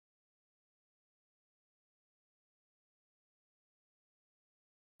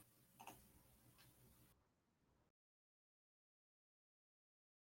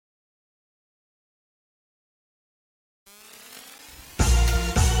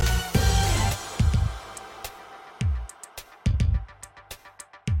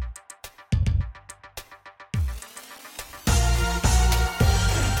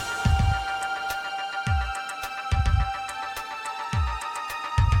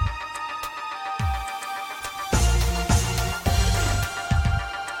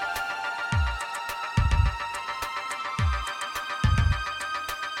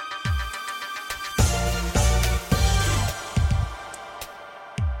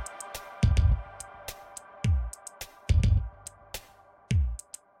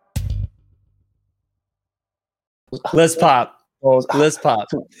Let's pop. Phones. Let's pop.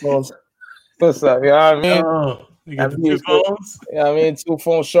 Phones. What's up? You know what I mean? Oh, you got the two phones? Yeah, I mean, 2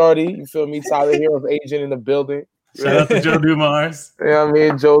 phone shorty. You feel me? Tyler Hero's agent in the building. Shout out to Joe Dumars. Yeah, I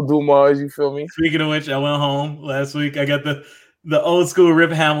mean, Joe Dumars. You feel me? Speaking of which, I went home last week. I got the old school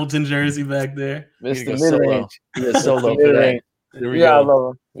Rip Hamilton jersey back there. Mr. Mid-range. Solo for that. There we gotta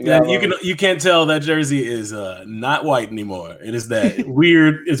go. love him. You can't tell that jersey is not white anymore. It is that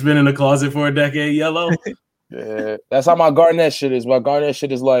weird. It's been in the closet for a decade. Yellow. Yeah, that's how my Garnett shit is. My Garnett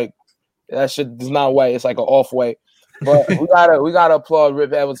shit is like that shit is not white. It's like an off white. But we gotta applaud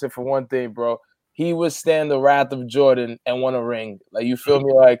Rip Hamilton for one thing, bro. He withstand the wrath of Jordan and won a ring. Like, you feel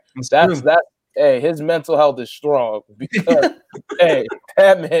me? Like that's hey, his mental health is strong because hey,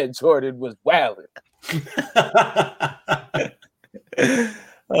 that man Jordan was wilding.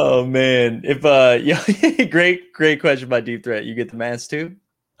 Oh man, if great question by Deep Threat. You get the mask too?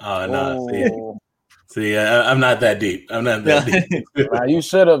 Oh no, see, I'm not that deep. I'm not that deep. Nah, you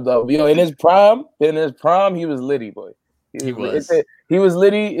should have though. You know, in his prime, he was litty, boy. He was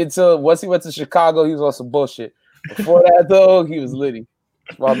litty until once he went to Chicago, he was on some bullshit. Before that though, he was litty.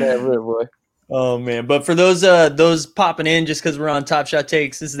 That's my man, Rip, boy. Oh man! But for those popping in just because we're on Top Shot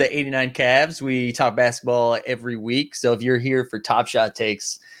Takes, this is the 89 Cavs. We talk basketball every week. So if you're here for Top Shot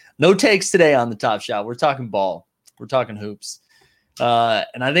Takes, no takes today on the Top Shot. We're talking ball. We're talking hoops.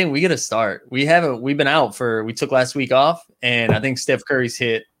 And I think we got to start. We took last week off, and I think Steph Curry's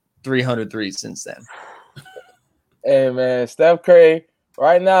hit 303 since then. Hey man, Steph Curry.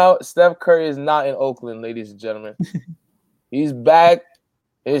 Right now, Steph Curry is not in Oakland, ladies and gentlemen. He's back.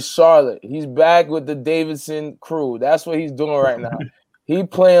 It's Charlotte. He's back with the Davidson crew. That's what he's doing right now. He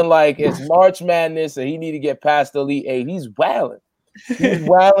playing like it's March Madness and he need to get past the Elite Eight. He's wilding. He's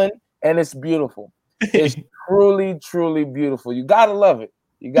wilding, and it's beautiful. It's truly, truly beautiful. You gotta love it.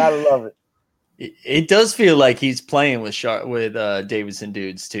 You gotta love it. It does feel like he's playing with Davidson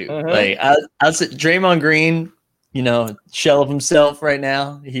dudes too. Mm-hmm. Like I said, Draymond Green, shell of himself right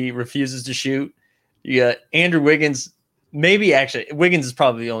now. He refuses to shoot. You got Andrew Wiggins. Maybe actually, Wiggins is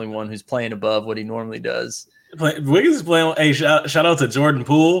probably the only one who's playing above what he normally does. Wiggins is playing. Hey, shout out to Jordan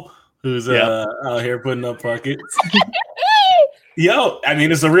Poole, who's out here putting up buckets. Yo, I mean,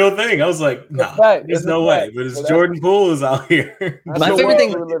 it's a real thing. I was like, there's no way. But it's Jordan Poole is out here. My favorite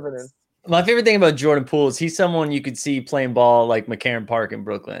thing about Jordan Poole is he's someone you could see playing ball like McCarran Park in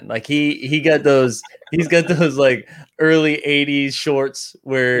Brooklyn. Like he's got those like early 80s shorts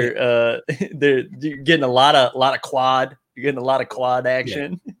where they're getting a lot of quad. You're getting a lot of quad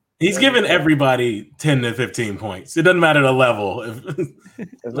action. Yeah. He's giving everybody 10 to 15 points. It doesn't matter the level.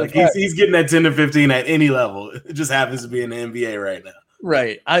 He's getting that 10 to 15 at any level. It just happens to be in the NBA right now.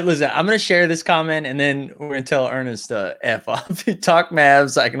 Right. I'm going to share this comment and then we're going to tell Ernest to F off. Talk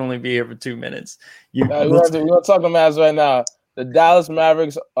Mavs. I can only be here for 2 minutes. We're going to talk the Mavs right now. The Dallas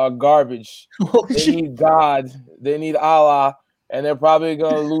Mavericks are garbage. They need God. They need Allah. And they're probably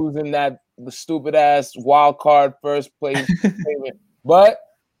going to lose in the stupid ass wild card first place payment. But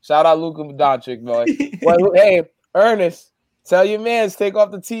shout out Luka Doncic, boy. Well, hey, Ernest, tell your mans take off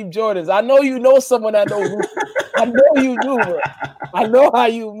the Team Jordans. I know you know someone that knows Luka. I know you do, bro. I know how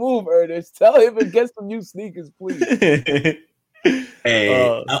you move, Ernest. Tell him to get some new sneakers, please. Hey,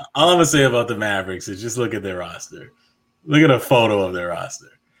 all I'm gonna say about the Mavericks is just look at their roster. Look at a photo of their roster.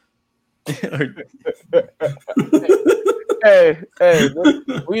 Hey,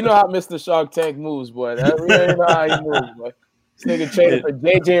 we know how Mr. Shark Tank moves, boy. We already know how he moves, boy. This nigga traded for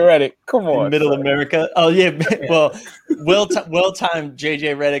JJ Redick. Come on, Middle America. Oh yeah, well timed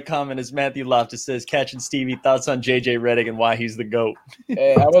JJ Redick comment is Matthew Loftus says, "Catching Stevie, thoughts on JJ Redick and why he's the GOAT."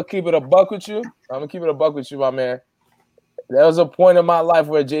 Hey, I'm gonna keep it a buck with you, my man. There was a point in my life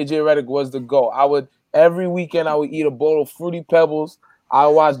where JJ Redick was the GOAT. Every weekend I would eat a bowl of Fruity Pebbles. I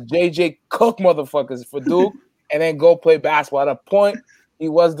would watch JJ cook motherfuckers for Duke and then go play basketball. At a point, he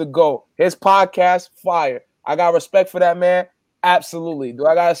was the GOAT. His podcast, fire. I got respect for that man. Absolutely. Do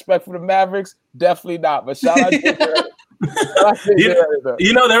I got respect for the Mavericks? Definitely not. But shout out to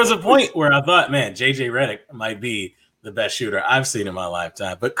there was a point where I thought, man, JJ Redick might be the best shooter I've seen in my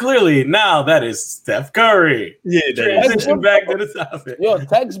lifetime. But clearly now that is Steph Curry. Yeah, transition back to the topic. Yo,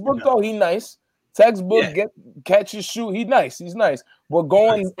 textbook though, he nice. Textbook, catch and shoot. He nice. He's nice. But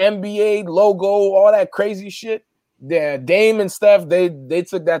going NBA logo, all that crazy shit. Yeah, Dame and Steph, they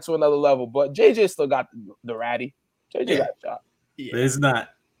took that to another level. But JJ still got the ratty. JJ got shot. Yeah. It's not.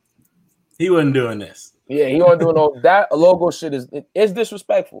 He wasn't doing this. Yeah, he wasn't doing all that. Logo shit is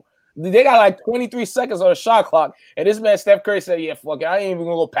disrespectful. They got like 23 seconds on the shot clock, and this man Steph Curry said, "Yeah, fuck it, I ain't even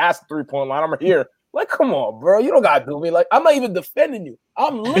gonna go past the 3-point line. I'm here." Like, come on, bro. You don't gotta do me. Like, I'm not even defending you.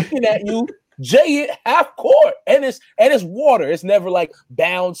 I'm looking at you Jay it half court, and it's water. It's never like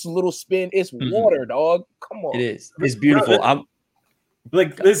bounce, little spin. It's water, dog. Come on, it is. It's beautiful. I'm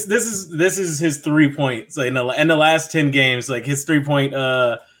like this is his 3 points. Like in the last 10 games, like his 3-point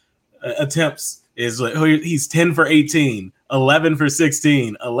attempts is like he's 10 for 18, 11 for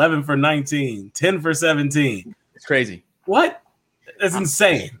 16, 11 for 19, 10 for 17. It's crazy. What? That's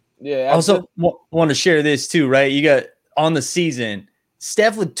insane. Yeah. I also want to share this too, right? You got on the season,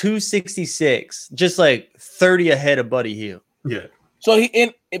 Steph with 266, just like 30 ahead of Buddy Hield. Yeah.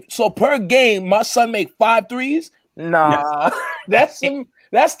 So per game, my son make 5 threes. Nah, yes.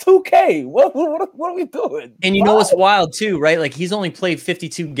 That's 2K. What are we doing? And you know what's wild too, right? Like he's only played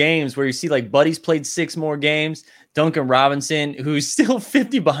 52 games, where you see like Buddy's played 6 more games. Duncan Robinson, who's still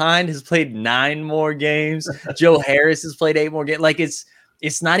 50 behind, has played 9 more games. Joe Harris has played 8 more games. Like it's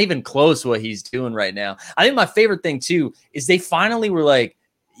not even close what he's doing right now. I think my favorite thing too is they finally were like,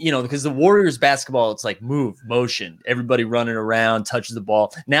 because the Warriors basketball, it's like move, motion, everybody running around, touches the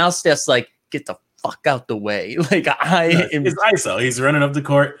ball. Now Steph's like, get the fuck out the way. Like it's ISO. He's running up the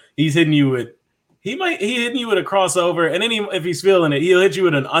court. He's hitting you with a crossover, and then if he's feeling it, he'll hit you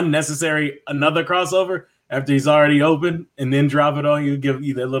with another crossover after he's already open, and then drop it on you, give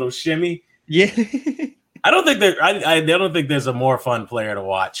you that little shimmy. Yeah. I don't think there's a more fun player to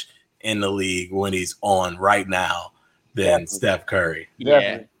watch in the league when he's on right now than Steph Curry.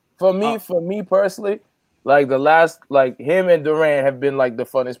 Yeah. For me personally, like the last, like him and Durant have been like the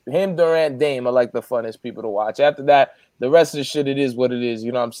funnest. Him, Durant, Dame are like the funnest people to watch. After that, the rest of the shit, it is what it is.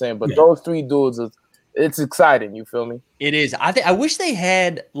 You know what I'm saying? But those 3 dudes, it's exciting. You feel me? It is. I wish they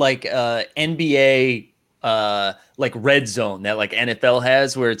had like NBA like red zone that like NFL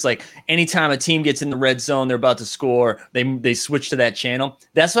has, where it's like anytime a team gets in the red zone, they're about to score, they switch to that channel.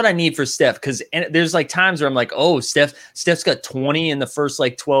 That's what I need for Steph, because there's like times where I'm like, oh, Steph's got 20 in the first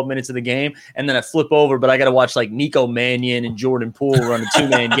like 12 minutes of the game, and then I flip over, but I got to watch like Nico Mannion and Jordan Poole run a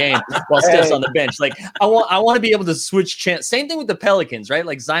 2-man game while Steph's on the bench. Like I want to be able to switch chance. Same thing with the Pelicans, right?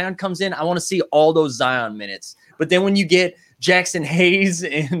 Like Zion comes in, I want to see all those Zion minutes. But then when you get Jackson Hayes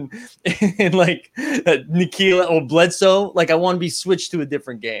and like Nikhil or Bledsoe, like I want to be switched to a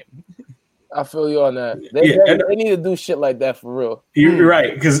different game. I feel you on that. They need to do shit like that for real. You're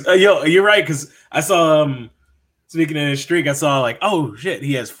right, because you're right, because I saw speaking of his streak, I saw like, oh shit,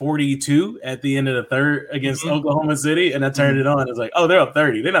 he has 42 at the end of the third against Oklahoma City, and I turned it on. It's like, oh, they're up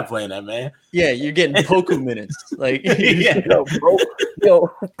 30. They're not playing that, man. Yeah, you're getting Poku minutes. Like,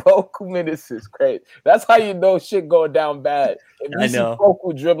 Poku minutes is crazy. That's how you know shit going down bad. If you see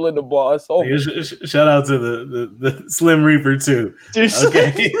Poku dribbling the ball, it's over. Shout out to the Slim Reaper too.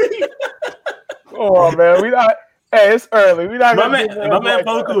 Okay. Come on, man. We not. Hey, it's early. We not. My man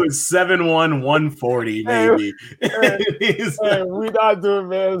Poku is 7'1", 140, maybe. Hey, we not doing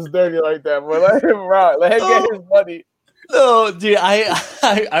man's dirty like that, bro. Let him rock. Let him get his money. No, dude,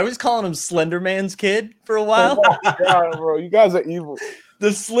 I was calling him Slender Man's kid for a while. Oh my God, bro, you guys are evil.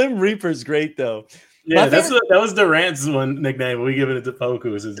 The Slim Reaper's great though. Yeah, that was Durant's one nickname. We give it to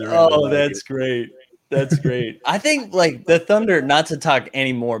Poku. That's great. That's great. I think like the Thunder, not to talk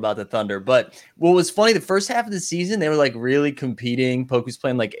any more about the Thunder, but what was funny, the first half of the season, they were like really competing. Poku's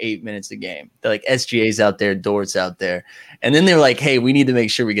playing like 8 minutes a game. They're like SGA's out there, Dort's out there. And then they were like, hey, we need to make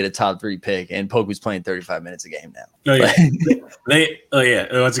sure we get a top 3 pick. And Poku's playing 35 minutes a game now. Oh,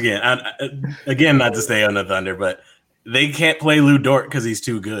 yeah. Once again, again, not to stay on the Thunder, but they can't play Lou Dort because he's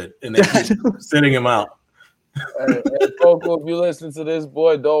too good. And they keep sitting him out. Hey, Poku, if you listen to this,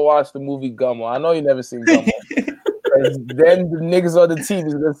 boy, don't watch the movie Gummo. I know you never seen Gummo. Then the niggas on the TV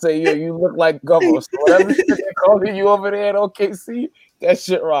is gonna say, "Yo, you look like Gummo." So whatever shit they're calling you over there at OKC, that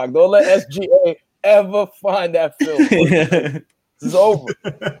shit rock. Don't let SGA ever find that film. It's over.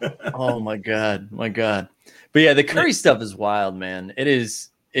 Oh my god. But yeah, the Curry stuff is wild, man.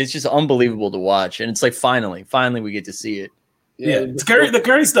 It's just unbelievable to watch, and it's like finally we get to see it. Yeah, the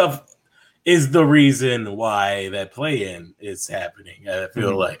Curry stuff is the reason why that play-in is happening. I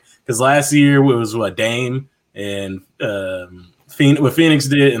feel like because last year it was what Dame and what Phoenix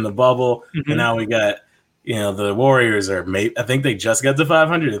did in the bubble, and now we got the Warriors are I think they just got to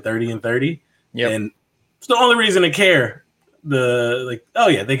 500 at 30-30, and it's the only reason to care. They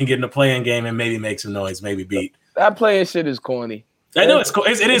can get in a play-in game and maybe make some noise, maybe beat. That play-in shit is corny. I know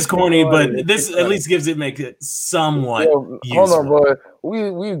it is corny, but this at least make it somewhat useful. Hold on, bro.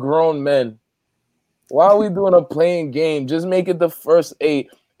 We grown men. Why are we doing a playing game? Just make it the first 8.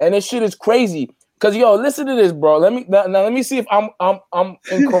 And this shit is crazy. Cause listen to this, bro. Let me see if I'm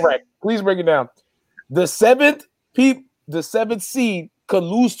incorrect. Please break it down. The seventh seed could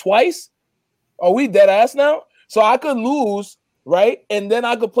lose twice. Are we dead ass now? So I could lose right? And then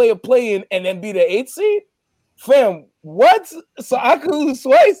I could play a play-in and then be the 8th seed? Fam, what? So I could lose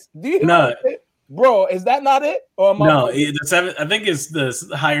twice? Do you know? Bro, is that not it? Or the 7th. I think it's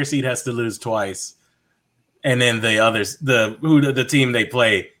the higher seed has to lose twice, and then the others, the team they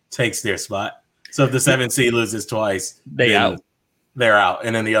play takes their spot. So if the 7th seed loses twice, they're out,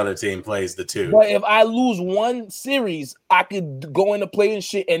 and then the other team plays the 2. But if I lose one series, I could go into play-in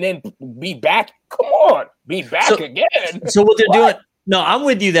shit and then be back. Come on, be back again. So what they're doing? No, I'm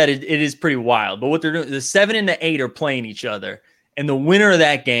with you that it is pretty wild. But what they're doing, the 7 and the 8 are playing each other. And the winner of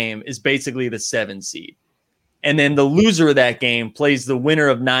that game is basically the 7 seed. And then the loser of that game plays the winner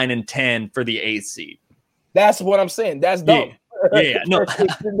of 9 and 10 for the 8th seed. That's what I'm saying. That's dumb. Yeah. No,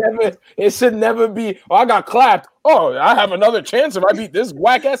 it should never be. Oh, I got clapped. Oh, I have another chance if I beat this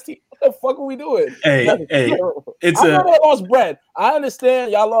whack ass team. What the fuck are we doing? Hey, I lost bread. I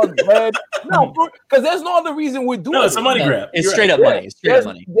understand y'all lost bread. No, because there's no other reason we're doing it. It's a money grab. It's straight up money. It's straight up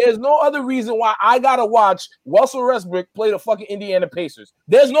money. There's no other reason why I gotta watch Russell Westbrook play the fucking Indiana Pacers.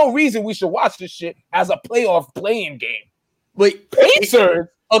 There's no reason we should watch this shit as a playoff playing game. Wait, Pacers?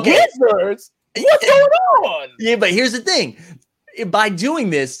 Okay. Wizards? What's going on? Yeah, but here's the thing. By doing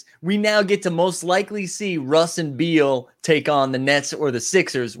this, we now get to most likely see Russ and Beal take on the Nets or the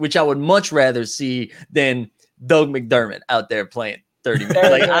Sixers, which I would much rather see than Doug McDermott out there playing 30 minutes.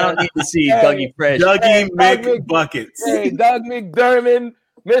 Like, I don't need to see Dougie Fresh. Dougie McBuckets. Hey, Doug McDermott,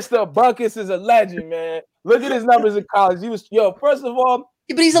 Mr. Buckets is a legend, man. Look at his numbers in college. He was, first of all.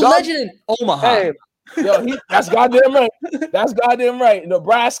 Yeah, but he's a legend in Omaha. Hey, that's goddamn right. That's goddamn right.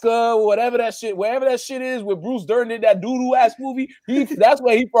 Nebraska, whatever that shit, wherever that shit is, where Bruce Dern did that doo-doo ass movie, that's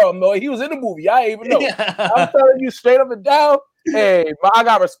where he from. No, he was in the movie. I ain't even know. I'm telling you straight up and down. Hey, I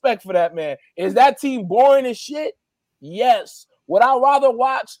got respect for that man. Is that team boring as shit? Yes. Would I rather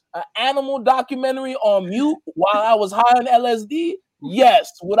watch an animal documentary on mute while I was high on LSD? Yes.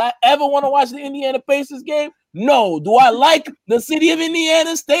 Would I ever want to watch the Indiana Pacers game? No. Do I like the city of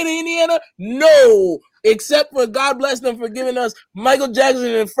Indiana, state of Indiana? No. Except for God bless them for giving us Michael Jackson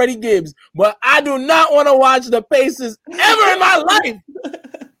and Freddie Gibbs. But I do not want to watch the Pacers ever in my life.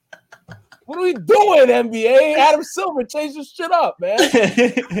 What are we doing, NBA? Adam Silver, change this shit up, man.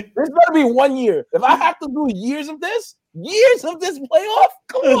 This better be 1 year. If I have to do years of this playoff,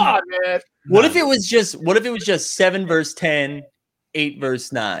 come on, man. What if it was just 7 versus 10, 8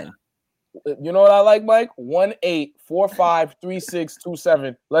 versus 9? You know what I like, Mike? 1-8, 4-5, 3-6,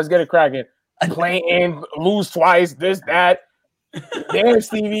 2-7. Let's get it cracking. Playing, lose twice, this, that. Damn,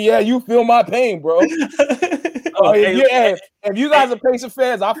 Stevie, yeah, you feel my pain, bro. If you guys are Pacer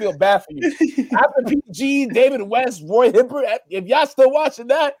fans, I feel bad for you. After PG, David West, Roy Hibbert, if y'all still watching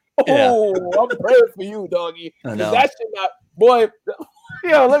that, I'm praying for you, doggy. That shit not, boy.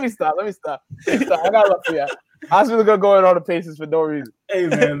 Let me stop. I got love for you. I was really gonna go in on the Pacers for no reason. Hey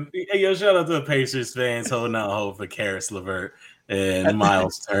man, shout out to the Pacers fans holding out hope for Karis LeVert and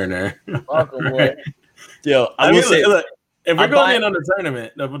Miles Turner. Welcome, boy. Yo, I mean, look, if we're going in on the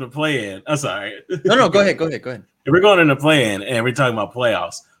tournament, for the play-in, I'm sorry. No, go ahead. If we're going in the play-in and we're talking about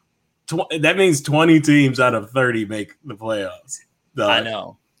playoffs, that means 20 teams out of 30 make the playoffs. I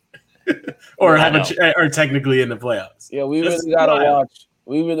know. or technically in the playoffs. Yeah, we really gotta watch.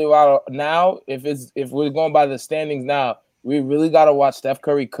 We really want to now. If we're going by the standings now, we really got to watch Steph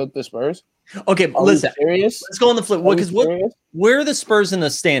Curry cook the Spurs. Okay, listen. Serious? Let's go on the flip. Where are the Spurs in the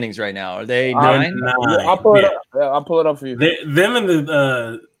standings right now? Are they 9? I'll pull it up. Yeah, I'll pull it up for you. Them and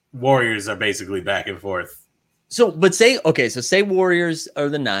the Warriors are basically back and forth. So say Warriors are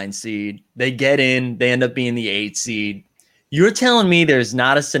the 9 seed. They get in. They end up being the 8 seed. You're telling me there's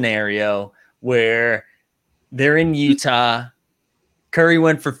not a scenario where they're in Utah. Curry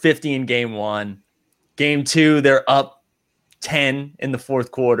went for 50 in game 1. Game 2, they're up 10 in the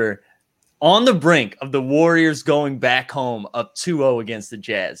fourth quarter. On the brink of the Warriors going back home up 2-0 against the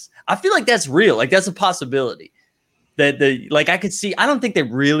Jazz. I feel like that's real. Like, that's a possibility. I could see, I don't think they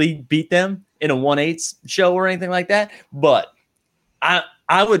really beat them in a 1-8 show or anything like that. But I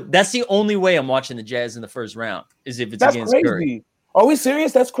would, that's the only way I'm watching the Jazz in the first round is if it's against crazy. Curry. Are we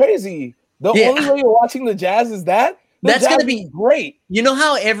serious? That's crazy. The only way you're watching the Jazz is that? That's going to be great. You know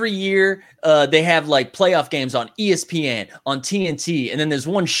how every year they have like playoff games on ESPN, on TNT, and then there's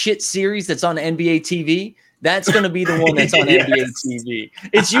one shit series that's on NBA TV? That's going to be the one that's on NBA TV.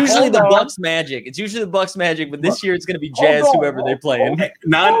 It's usually the Bucks Magic. But this year it's going to be Jazz, whoever they play.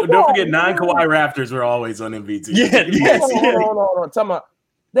 Don't forget, non-Kawhi Raptors were always on NBT. Hold on. Tell me,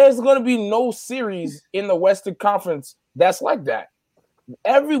 there's going to be no series in the Western Conference that's like that.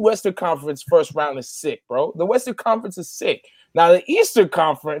 Every Western Conference first round is sick, bro. The Western Conference is sick. Now, the Eastern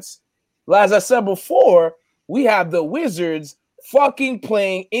Conference, as I said before, we have the Wizards fucking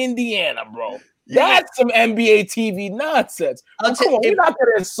playing Indiana, bro. That's some NBA TV nonsense. Come on, we're not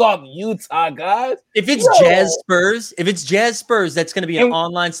gonna insult Utah, guys. If it's Jazz Spurs, that's gonna be an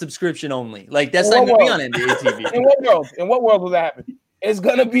online subscription only. Like that's not gonna be on NBA TV. In what world? In what world will that happen? It's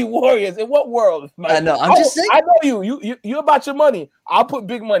gonna be Warriors. In what world? I know. I'm just saying. I know you about your money. I'll put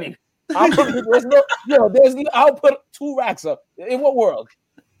big money. I'll put I'll put 2 racks up. In what world?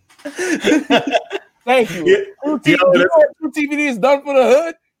 Thank you. True TV, you know what True TV is done for the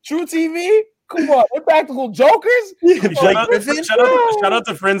hood? True TV? Come on, Impractical Jokers. Shout out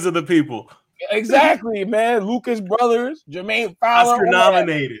to Friends of the People. Exactly, man. Lucas Brothers, Jermaine Fowler, Oscar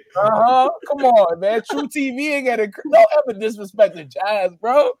nominated. Come on, man. True TV ain't don't ever disrespect the Jazz,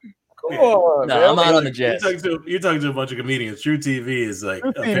 bro. Come on, man. I'm out on the Jazz. You're talking to a bunch of comedians. True TV is like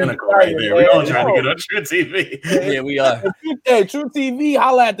a pinnacle right there. We're all trying to get on True TV. Yeah, we are. Hey, True TV,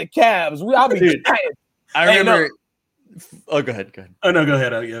 holla at the Cavs. I'll be trying. I remember. Oh, go ahead. Oh no, go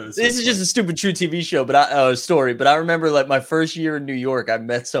ahead. This is just a stupid True TV show, but story. But I remember like my first year in New York, I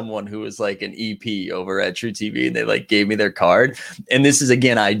met someone who was like an EP over at True TV, and they like gave me their card. And this is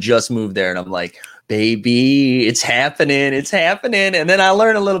again, I just moved there, and I'm like, baby, it's happening. And then I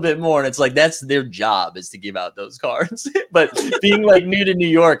learn a little bit more, and it's like that's their job is to give out those cards. But being like new to New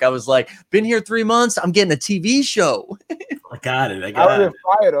York, I was like, been here 3 months, I'm getting a TV show. I got it. I would have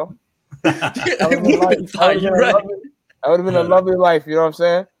fired though. You're right. That would have been a lovely life, you know what I'm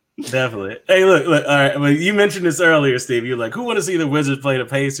saying? Definitely. Hey, look, all right. Well, you mentioned this earlier, Steve. You're like, who want to see the Wizards play the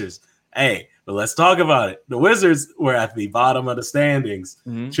Pacers? Hey, but let's talk about it. The Wizards were at the bottom of the standings,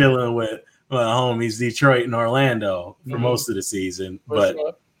 chilling with homies Detroit and Orlando for most of the season. For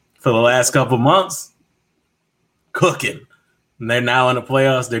the last couple months, cooking. And they're now in the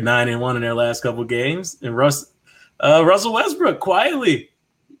playoffs. They're 9-1 in their last couple games. And Russell Westbrook quietly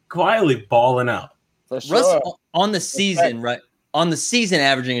balling out. Sure. Russ on the season, right? On the season,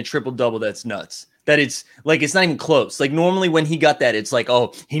 averaging a triple-double, that's nuts. That it's like it's not even close. Like normally when he got that, it's like,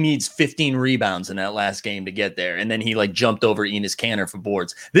 oh, he needs 15 rebounds in that last game to get there. And then he like jumped over Enes Kanter for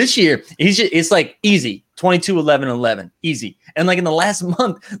boards. This year, it's like easy. 22, 11, 11. Easy. And like in the last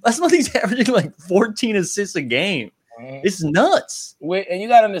month he's averaging like 14 assists a game. It's nuts. Wait, and you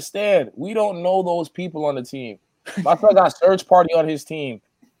gotta understand, we don't know those people on the team. My friend got Search Party on his team.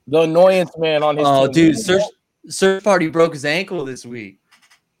 The annoyance man on his team. Oh, dude, Search Party broke his ankle this week.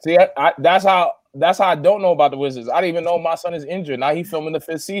 See, that's how I don't know about the Wizards. I didn't even know my son is injured. Now he's filming the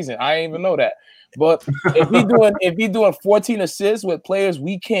 5th season. I didn't even know that. But if he doing 14 assists with players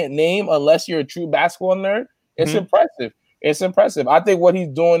we can't name unless you're a true basketball nerd, it's impressive. It's impressive. I think what he's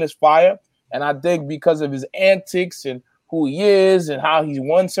doing is fire. And I think because of his antics and who he is and how he's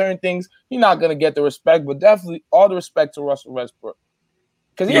won certain things, he's not going to get the respect, but definitely all the respect to Russell Westbrook.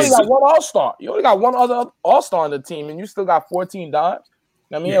 Because he only got one All-Star. You only got one other All-Star on the team, and you still got 14 dimes.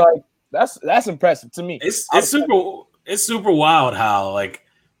 I mean, like that's impressive to me. It's super wild how like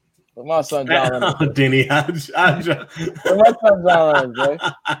my son John Denny. My son John Lennon, Jay.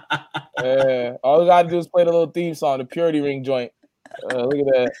 Yeah, all we gotta do is play the little theme song, the Purity Ring joint. Look at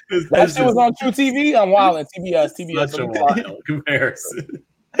that. That shit was on True TV. I'm wilding. TBS. Such a wild comparison.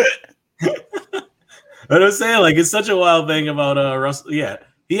 But I'm saying, like, it's such a wild thing about Russell. Yeah,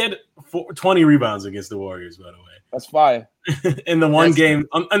 he had 20 rebounds against the Warriors, by the way. That's fine. In the one game,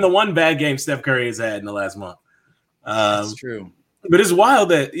 and the one bad game Steph Curry has had in the last month. That's true. But it's wild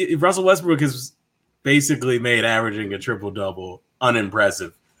that Russell Westbrook has basically made averaging a triple-double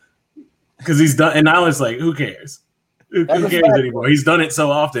unimpressive. Because he's done, and now it's like, who cares? Who cares anymore? He's done it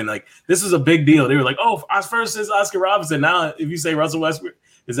so often. Like, this was a big deal. They were like, oh, first is Oscar Robertson. Now, if you say Russell Westbrook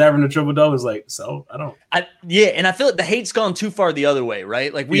is averaging a triple-double, it's like, so I don't. And I feel like the hate's gone too far the other way,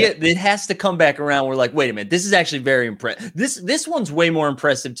 right? Like it has to come back around. We're like, wait a minute, this is actually very impressive. This one's way more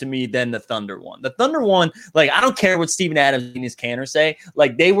impressive to me than the Thunder one. The Thunder one, like, I don't care what Steven Adams and his Canner say.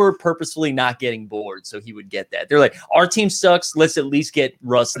 Like, they were purposefully not getting bored, so he would get that. They're like, our team sucks. Let's at least get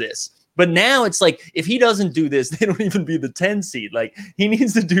Russ this. But now it's like, if he doesn't do this, they don't even be the 10 seed. Like, he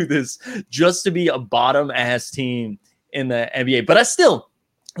needs to do this just to be a bottom-ass team in the NBA. But I still,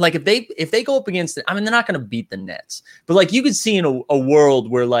 like, if they go up against it, I mean, they're not going to beat the Nets. But, like, you could see in a world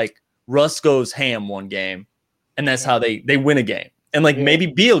where, like, Russ goes ham one game, and that's how they win a game. And, like, maybe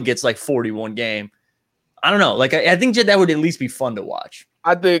Beal gets, like, 41 game. I don't know. Like, I think that would at least be fun to watch.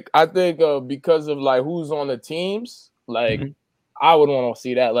 I think because of, like, who's on the teams, like, I would want to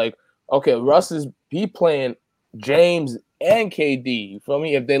see that. Like, okay, Russ he playing James and KD. You feel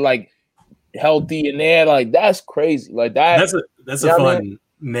me? If they like healthy and they're like, that's crazy. Like that. That's a fun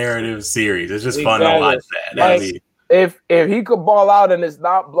narrative series. It's just fun to watch that. Like, if he could ball out and it's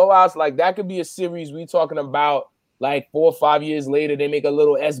not blowouts, like that could be a series we talking about like 4 or 5 years later, they make a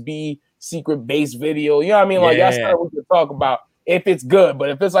little SB secret base video. You know what I mean? Like that's what we can talk about if it's good. But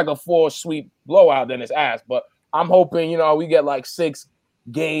if it's like a 4 sweep blowout, then it's ass. But I'm hoping, we get like 6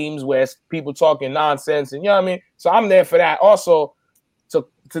 games where it's people talking nonsense, and you know what I mean? So I'm there for that. Also,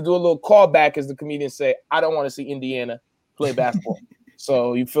 to do a little callback, as the comedians say, I don't want to see Indiana play basketball.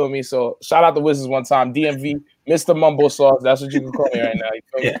 So you feel me? So shout out the Wizards one time. DMV, Mr. Mumble Sauce. That's what you can call me right now. You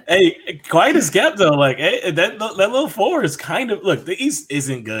feel me? Hey, quite as kept though. Like that little 4 is kind of the East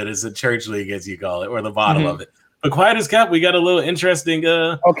isn't good as a church league, as you call it, or the bottom of it. But quiet as kept, we got a little interesting.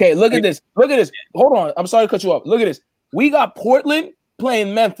 Okay, look at this. Look at this. Hold on. I'm sorry to cut you off. Look at this. We got Portland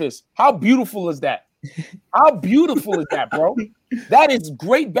playing Memphis. How beautiful is that? How beautiful is that, bro? That is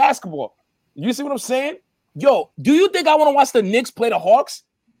great basketball. You see what I'm saying? Yo, do you think I want to watch the Knicks play the Hawks?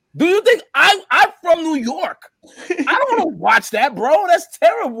 Do you think I'm from New York? I don't want to watch that, bro. That's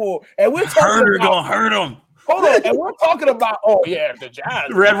terrible. And we're talking about gonna hurt them. Hold on, and we're talking about if the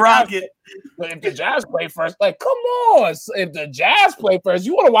Jazz Red Rocket. If the Jazz play first, like come on. If the Jazz play first,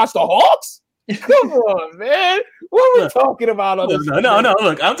 you want to watch the Hawks? Come on, man. What are we talking about on this? No.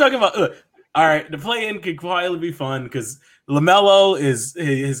 Look, I'm talking about. All right, the play-in could quietly be fun because LaMelo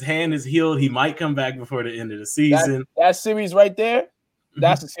his hand is healed. He might come back before the end of the season. That series right there,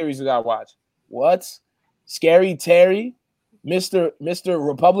 that's the series we gotta watch. What? Scary Terry, Mr.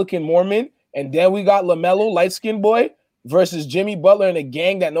 Republican Mormon, and then we got LaMelo, light-skinned boy, versus Jimmy Butler and a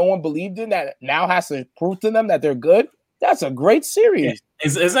gang that no one believed in that now has to prove to them that they're good. That's a great series.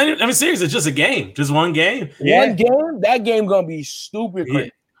 It's not even serious. It's just a game, just one game. One game. That game gonna be stupid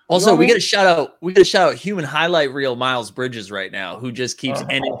great. Also, we got to shout out human highlight reel Miles Bridges right now, who just keeps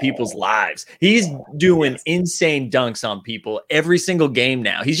ending people's lives. He's doing insane dunks on people every single game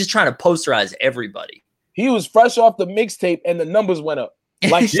now. He's just trying to posterize everybody. He was fresh off the mixtape, and the numbers went up.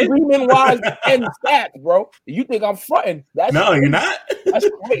 Like streaming wise and stats, bro. You think I'm fronting? No, you're not. That's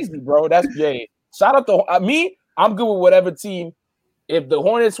crazy, bro. That's Jay. Shout out to me. I'm good with whatever team. If the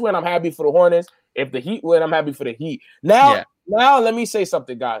Hornets win, I'm happy for the Hornets. If the Heat win, I'm happy for the Heat. Now, let me say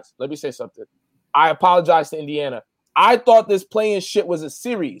something, guys. Let me say something. I apologize to Indiana. I thought this playing shit was a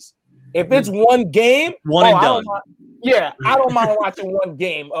series. If it's one game, and done. I don't mind watching one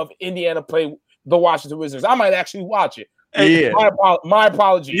game of Indiana play the Washington Wizards. I might actually watch it. Yeah. My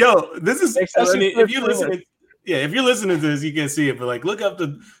apologies. Yo, this is if you're listening to this, you can see it, but like look up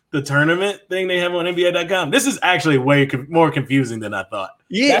the tournament thing they have on NBA.com. This is actually way more confusing than I thought.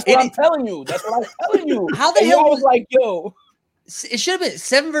 Yeah, that's what I'm telling you. How the hell was like, yo? It should have been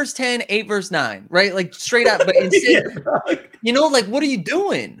 7 versus 10, 8 versus 9, right? Like straight up. But instead, what are you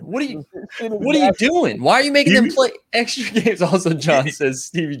doing? What are you doing? Why are you making them play extra games? Also, John says,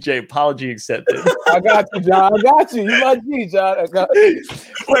 Stevie J, apology accepted. I got you, John. I got you. You my G, John.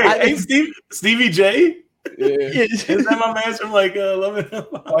 Wait, Stevie J? Yeah. Is that my man from like Love and Hip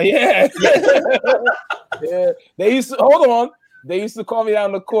Hop? Oh yeah. Yeah. They used to call me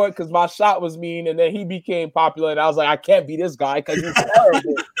down the court because my shot was mean, and then he became popular, and I was like, I can't be this guy because he's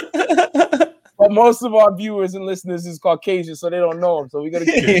terrible. But most of our viewers and listeners is Caucasian, so they don't know him. So we gotta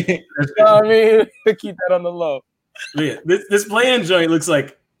keep, keep that on the low. Yeah, this play-in joint looks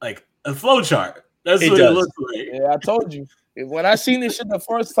like a flow chart. That's what it looks like. Yeah, I told you. When I seen this shit the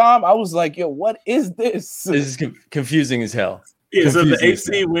first time, I was like, yo, what is this? This is confusing as hell. Yeah, so the 8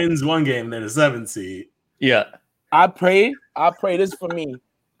 seed wins one game, then the 7 seed. Yeah. I pray this for me.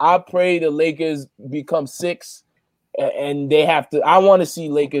 I pray the Lakers become 6 and they have to. I want to see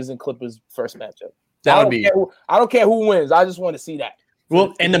Lakers and Clippers first matchup. I don't care who wins. I just want to see that.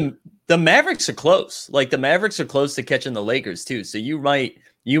 Well, and the Mavericks are close. Like the Mavericks are close to catching the Lakers too. So you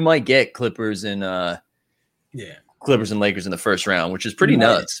might get Clippers and Clippers and Lakers in the first round, which is pretty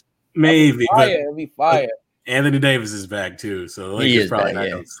nuts. Maybe. It'll be fire. Anthony Davis is back too, so the Lakers probably not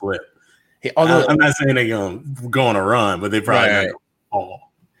gonna slip. I'm not saying they're gonna go on a run, but they probably not gonna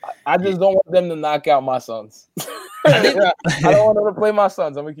fall. I just don't want them to knock out my Suns. I don't want them to play my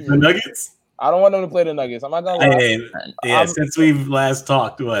Suns. I'm gonna keep the Nuggets. I don't want them to play the Nuggets. I'm not gonna lie. Since we've last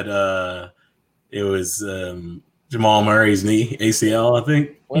talked, it was Jamal Murray's knee, ACL, I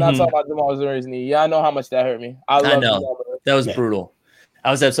think. We're not talking about Jamal Murray's knee. Yeah, I know how much that hurt me. I know that was brutal.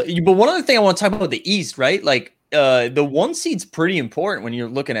 I was absolutely. But one other thing I want to talk about the East, right? Like the 1 seed's pretty important when you're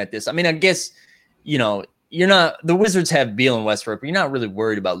looking at this. I mean, I guess you're not. The Wizards have Beal and Westbrook, but you're not really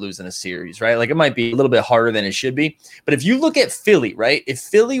worried about losing a series, right? Like it might be a little bit harder than it should be. But if you look at Philly, right? If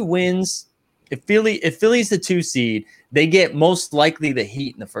Philly wins, if Philly's the 2 seed, they get most likely the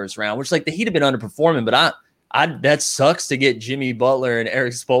Heat in the first round, which like the Heat have been underperforming, but that sucks to get Jimmy Butler and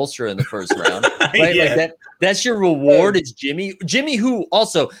Eric Spoelstra in the first round, right? That's your reward. Is Jimmy. Jimmy, who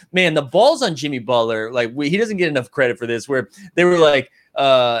also, man, the balls on Jimmy Butler. Like he doesn't get enough credit for this. Where they were like,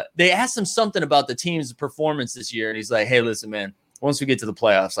 they asked him something about the team's performance this year, and he's like, "Hey, listen, man. Once we get to the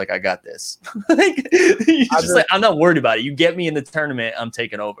playoffs, like I got this. I'm not worried about it. You get me in the tournament, I'm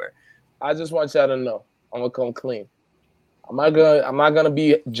taking over." I just want y'all to know, I'm gonna come clean. I'm not gonna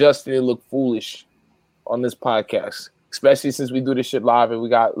be Justin and look foolish on this podcast, especially since we do this shit live and we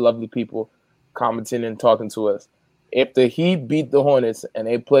got lovely people commenting and talking to us. If the Heat beat the Hornets and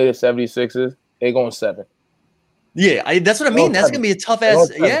they play the 76ers, they going 7. Yeah, that's what I mean. That's gonna be a tough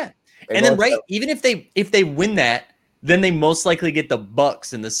ass. Yeah, and then even if they win that. Then they most likely get the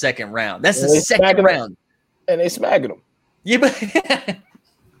Bucks in the second round. That's the second round. And they smacking them. Yeah, but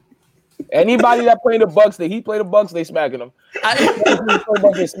anybody that play the Bucks, he play the Bucks, they smacking them.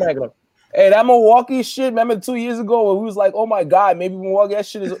 They smacking them. Hey, that Milwaukee shit, remember 2 years ago when we was like, oh my God, maybe Milwaukee,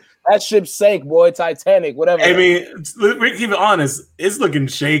 that ship sank, boy, Titanic, whatever. I mean, we're keeping honest, it's looking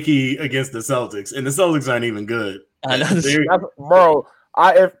shaky against the Celtics, and the Celtics aren't even good. I know. Bro.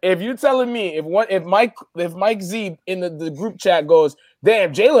 If you're telling me if Mike Z in the group chat goes,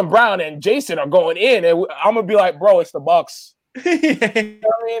 damn, Jaylen Brown and Jason are going in, and I'm gonna be like, bro, it's the Bucks. You know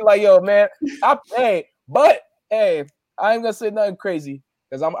what I mean? Like, yo, man, I ain't gonna say nothing crazy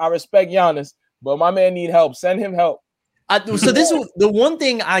because I respect Giannis, but my man need help. Send him help. So this is the one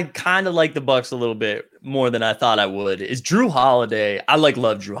thing I kind of like the Bucks a little bit more than I thought I would is Drew Holiday. I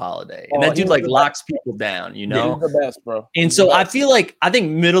love Drew Holiday, and that dude locks people down, you know. He's the best, bro. And so I feel like I think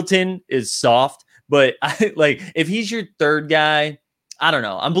Middleton is soft, but if he's your third guy, I don't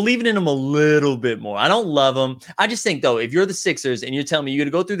know. I'm believing in him a little bit more. I don't love him. I just think though, if you're the Sixers and you're telling me you're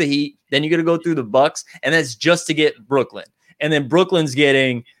gonna go through the Heat, then you're gonna go through the Bucks, and that's just to get Brooklyn, and then Brooklyn's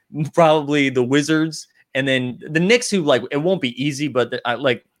getting probably the Wizards. And then the Knicks, who it won't be easy, but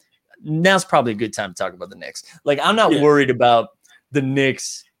now's probably a good time to talk about the Knicks. I'm not worried about the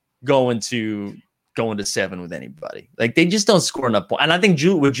Knicks going to 7 with anybody. They just don't score enough points. And I think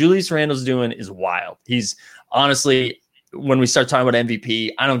what Julius Randle's doing is wild. He's honestly, when we start talking about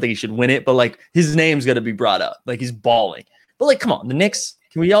MVP, I don't think he should win it, but his name's going to be brought up. He's balling. But come on, the Knicks,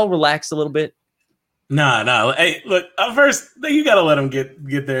 can we all relax a little bit? No. Hey, look, first you got to let them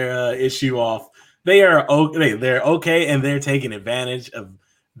get their issue off. They're okay, and they're taking advantage of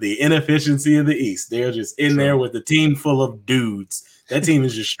the inefficiency of the East. They're just in there with a team full of dudes. That team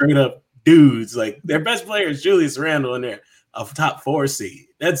is just straight up dudes. Their best player is Julius Randle in there, a top 4 seed.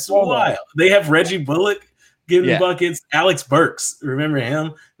 That's wild. They have Reggie Bullock giving buckets. Alex Burks, remember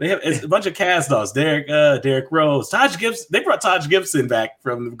him? They have a bunch of cast-offs. Derrick Rose, Taj Gibson. They brought Taj Gibson back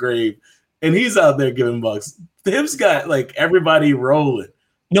from the grave, and he's out there giving bucks. Them's got everybody rolling.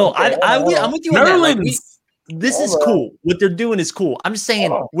 No, I'm with you on that. This is cool. What they're doing is cool. I'm just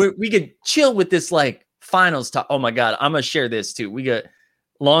saying we could chill with this finals talk. Oh my God, I'm gonna share this too. We got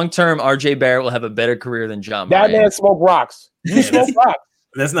long-term RJ Barrett will have a better career than John Morant. That man smoke rocks. You smoke rocks.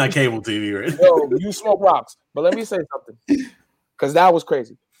 That's not cable TV, right? Yo, you smoke rocks. But let me say something. Because that was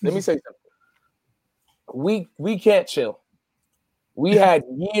crazy. Let me say something. We can't chill. We had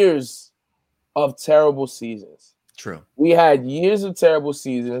years of terrible seasons. True. We had years of terrible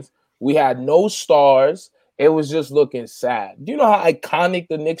seasons. We had no stars. It was just looking sad. Do you know how iconic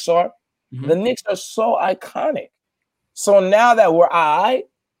the Knicks are? Mm-hmm. The Knicks are so iconic. So now that we're all right,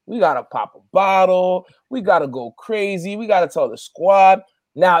 we got to pop a bottle. We got to go crazy. We got to tell the squad.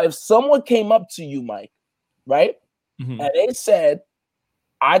 Now, if someone came up to you, Mike, right, and they said,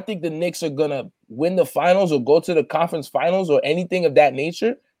 I think the Knicks are going to win the finals or go to the conference finals or anything of that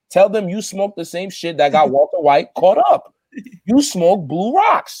nature, tell them you smoke the same shit that got Walter White caught up. You smoke blue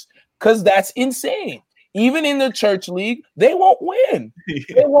rocks because that's insane. Even in the church league, they won't win.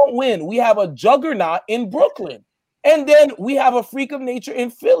 They won't win. We have a juggernaut in Brooklyn. And then we have a freak of nature in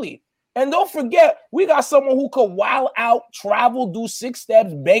Philly. And don't forget, we got someone who could wild out, travel, do 6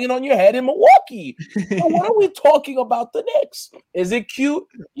 steps, banging on your head in Milwaukee. So what are we talking about the Knicks? Is it cute?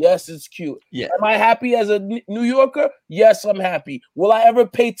 Yes, it's cute. Yeah. Am I happy as a New Yorker? Yes, I'm happy. Will I ever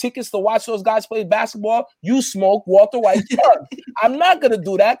pay tickets to watch those guys play basketball? You smoke Walter White. I'm not going to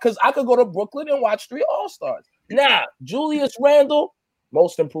do that because I could go to Brooklyn and watch 3 All-Stars. Now, Julius Randle,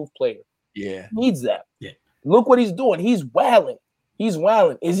 most improved player. Yeah. Needs that. Yeah. Look what he's doing. He's wailing. He's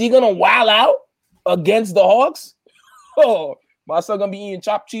wilding. Is he gonna wild out against the Hawks? Oh, my son gonna be eating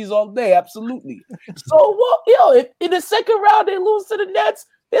chopped cheese all day. Absolutely. So, if in the second round they lose to the Nets,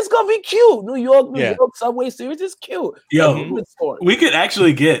 it's gonna be cute. New York Subway Series is cute. Yo, we could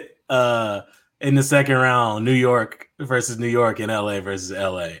actually get in the second round, New York versus New York and LA versus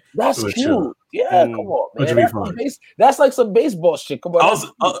LA. That's cute. Yeah, come on, man. Which would be fun. That's like some baseball shit. Come on. Also,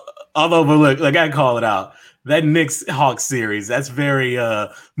 although, but look, like I call it out. That Knicks Hawks series, that's very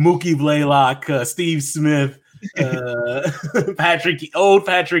Mookie Blaylock, Steve Smith, Patrick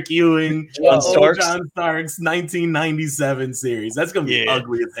Ewing, John Starks, 1997 series. That's gonna be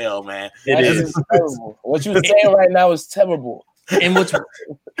ugly as hell, man. It is terrible. What you're saying right now is terrible. And what's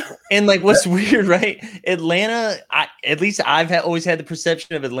weird, right? Atlanta, at least I've always had the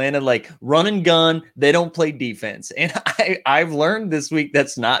perception of Atlanta like run and gun. They don't play defense, and I've learned this week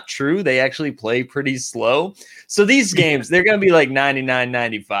that's not true. They actually play pretty slow. So these games, they're going to be like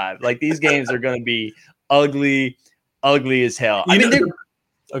 99-95. Like these games are going to be ugly as hell. I mean,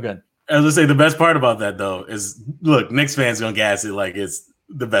 okay. I was gonna say the best part about that though is look, Knicks fans gonna gas it like it's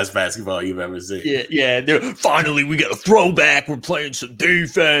the best basketball you've ever seen. Yeah. Finally, we got a throwback. We're playing some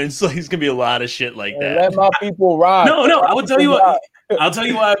defense. Like, it's gonna be a lot of shit like that. Let my people ride. No. I will tell you what. I'll tell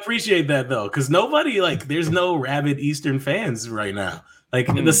you why I appreciate that though, because nobody there's no rabid Eastern fans right now. Like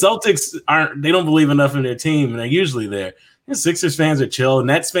the Celtics they don't believe enough in their team, and they're usually there. The Sixers fans are chill.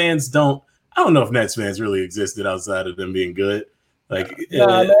 Nets fans don't. I don't know if Nets fans really existed outside of them being good.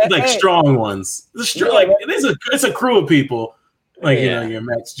 Strong ones. It's a crew of people. Your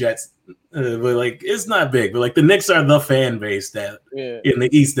Mets, Jets, but it's not big. But the Knicks are the fan base that in the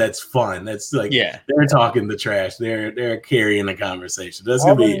East that's fun. That's they're talking the trash. They're carrying the conversation. That's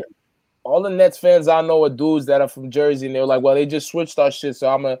gonna be all the Nets fans I know are dudes that are from Jersey, and they're like, well, they just switched our shit, so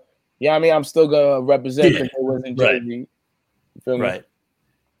I'm still gonna represent if they was in Jersey. You feel me? Right.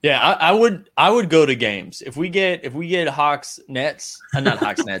 Yeah, I would go to games if we get Hawks Nets, not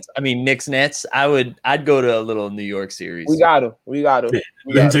Hawks Nets. I mean Knicks Nets. I'd go to a little New York series. We got to.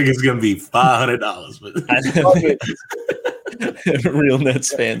 Them tickets gonna be $500, but real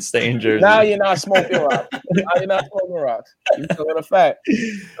Nets fans stay in Jersey. Now you're not smoking rocks. You're still a fact.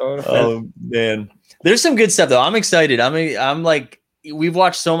 Oh man, there's some good stuff though. I'm excited. I'm like. We've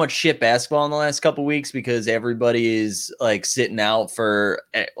watched so much shit basketball in the last couple of weeks because everybody is sitting out for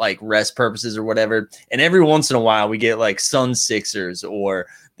rest purposes or whatever. And every once in a while we get Suns Sixers or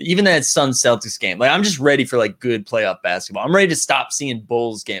even that Suns Celtics game. I'm just ready for good playoff basketball. I'm ready to stop seeing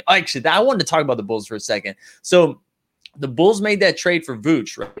Bulls game. Actually, I wanted to talk about the Bulls for a second. So the Bulls made that trade for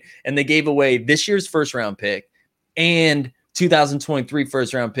Vooch, right? And they gave away this year's first round pick and 2023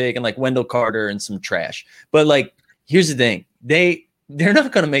 first round pick and Wendell Carter and some trash. But here's the thing. They're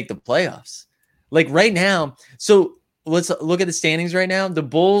not going to make the playoffs. Right now. So let's look at the standings right now. The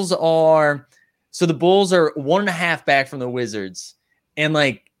Bulls are 1.5 back from the Wizards. And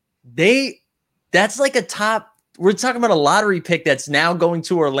that's a top. We're talking about a lottery pick that's now going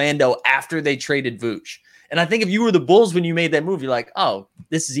to Orlando after they traded Vooch. And I think if you were the Bulls when you made that move, you're like, oh,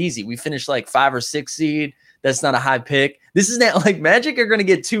 this is easy. We finished 5 or 6 seed. That's not a high pick. This is not Magic are going to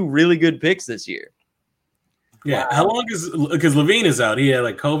get 2 really good picks this year. Yeah, how long is because Levine is out? He had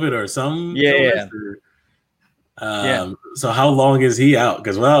COVID or something. Yeah. So how long is he out?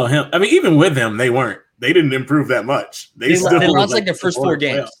 Because even with him, they didn't improve that much. They lost their first 4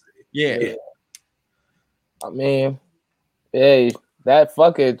 games. Yeah. I mean, hey, that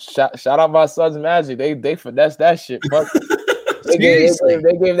fucking shout out my Suns Magic. They finessed that shit. Fuck. They gave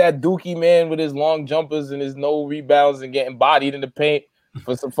that Dookie man with his long jumpers and his no rebounds and getting bodied in the paint.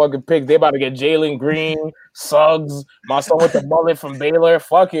 For some fucking picks. They about to get Jalen Green, Suggs, my son with the mullet from Baylor.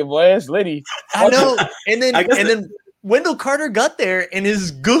 Fuck it, boy. It's Liddy. I know. And then Wendell Carter got there and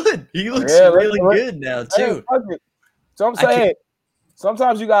is good. He looks really good now, too. Hey, so I'm saying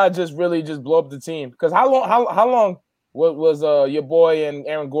sometimes you gotta just really just blow up the team. Because how long was your boy and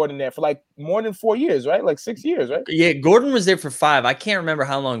Aaron Gordon there for more than 4 years, right? 6 years, right? Yeah, Gordon was there for 5. I can't remember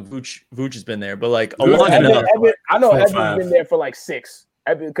how long Vooch has been there, but long enough. I know Evan's been there for 6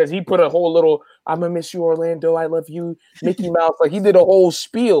 because he put a whole little "I'm gonna miss you, Orlando. I love you, Mickey Mouse." He did a whole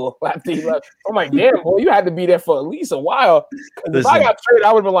spiel after he left. I'm like, damn, boy, you had to be there for at least a while. If I got traded,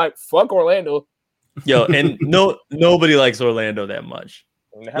 I would have been like, fuck Orlando. Yo, and nobody likes Orlando that much.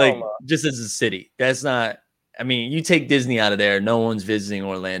 Just as a city, that's not. I mean, you take Disney out of there, no one's visiting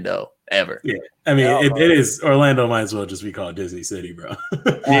Orlando ever. Yeah, I mean, it is Orlando. Might as well just be called Disney City, bro.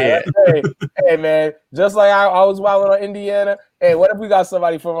 Yeah. Hey, man. Just like I was wilding on Indiana. Hey, what if we got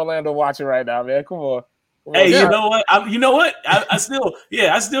somebody from Orlando watching right now, man? Come on. Hey, you know what? I still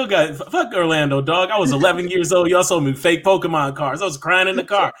got fuck Orlando, dog. I was 11 years old. Y'all sold me fake Pokemon cards. I was crying in the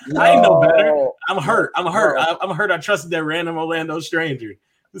car. I ain't no better. I'm hurt. I'm hurt. I trusted that random Orlando stranger.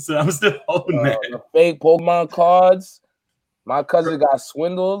 So I'm still holding that. The fake Pokemon cards. My cousin got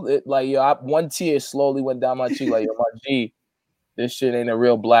swindled. One tear slowly went down my cheek. My G, this shit ain't a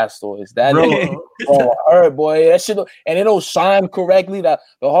real Blastoise. That hurt, boy. That shit look, and it don't shine correctly. The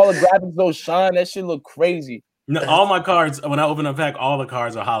holographics don't shine. That shit look crazy. No, all my cards, when I open a pack, all the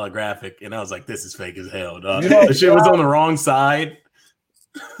cards are holographic, and I was like, "This is fake as hell, dog." The shit was on the wrong side.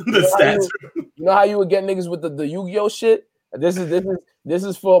 The stats. You know how you would get niggas with the Yu-Gi-Oh shit? This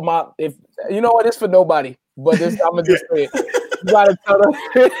is for my. If you know what, it's for nobody. But this, I'm gonna just say it.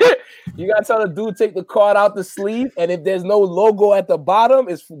 You gotta tell the dude take the card out the sleeve, and if there's no logo at the bottom,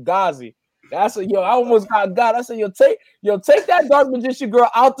 it's Fugazi. That's I almost got. I said, take that Dark Magician girl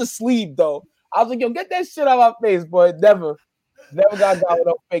out the sleeve though. I was like, yo, get that shit out of my face, boy. Never got down with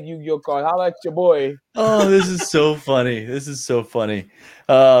no fake Yu-Gi-Oh card. How like your boy? Oh, this is so funny.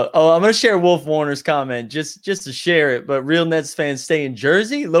 I'm gonna share Wolf Warner's comment just to share it. But real Nets fans stay in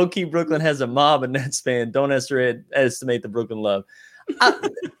Jersey. Low key, Brooklyn has a mob of Nets fans. Don't estimate the Brooklyn love.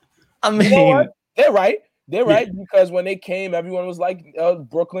 I mean, you know what? They're right. They're right because when they came, everyone was like,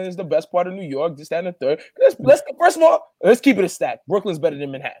 "Brooklyn is the best part of New York." This, that, and the third. Let's first of all, let's keep it a stack. Brooklyn's better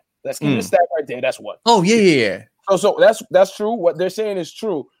than Manhattan. Let's keep it a stack right there. That's one. Oh yeah. So that's true. What they're saying is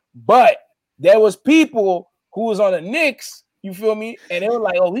true. But there was people who was on the Knicks. You feel me? And they were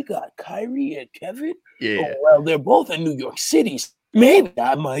like, "Oh, we got Kyrie and Kevin. Yeah. Oh, well, they're both in New York City. Maybe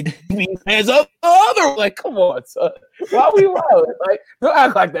I might be hands up the other." Like, come on, son. Why we wild? Like, don't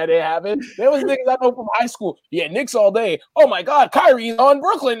act like that didn't happen. There was niggas I know from high school. Yeah, Knicks all day. Oh my God, Kyrie's on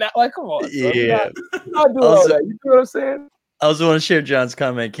Brooklyn now. Like, come on. Son. Yeah. Not doing all that. You know what I'm saying? I also want to share John's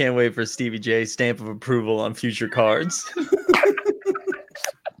comment. Can't wait for Stevie J's stamp of approval on future cards.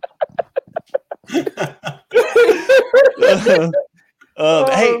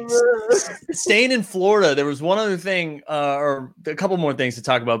 Hey, staying in Florida, there was one other thing, or a couple more things to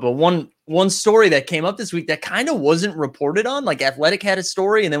talk about, but one story that came up this week that kind of wasn't reported on. Like Athletic had a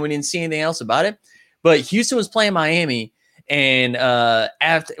story, and then we didn't see anything else about it. But Houston was playing Miami, and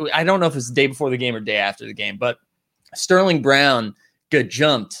after, I don't know if it's the day before the game or day after the game, but Sterling Brown got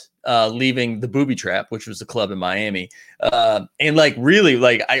jumped leaving the Booby Trap, which was a club in Miami. And like really,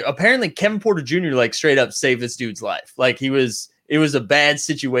 like apparently Kevin Porter Jr. like straight up saved this dude's life. Like it was a bad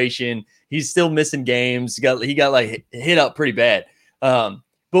situation. He's still missing games. He got like hit up pretty bad. But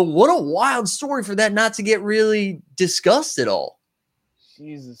what a wild story for that not to get really discussed at all.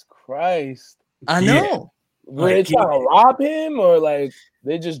 Jesus Christ. I know. Were they trying to rob him or like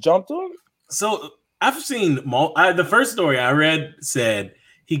they just jumped him? So I've seen the first story I read said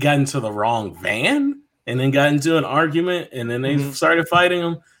he got into the wrong van and then got into an argument and then they started fighting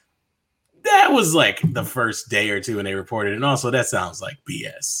him. That was like the first day or two when they reported it. And also that sounds like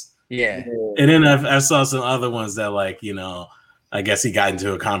BS. Yeah. And then I saw some other ones that like, you know, I guess he got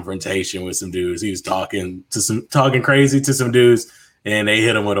into a confrontation with some dudes. He was talking crazy to some dudes and they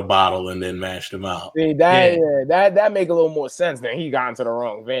hit him with a bottle and then mashed him out. See, that make a little more sense than he got into the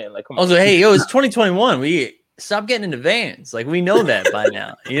wrong van. Like, come on. Also, hey, yo, it's 2021. We stop getting into vans. Like, we know that by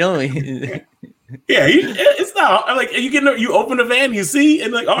now. You know. Yeah, it's not like you open the van, you see,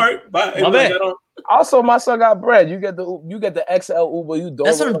 and like, all right, bye. Like, also, my son got bread. You get the XL Uber. You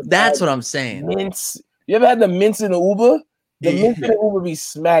don't. That's what I'm saying. Mints. You ever had the mints in the Uber? The mints in the Uber be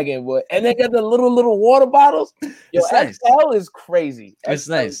smacking, boy. And they got the little water bottles. Yo, nice. XL is crazy. It's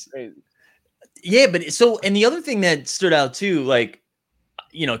nice. Crazy. Yeah, but and the other thing that stood out too, like,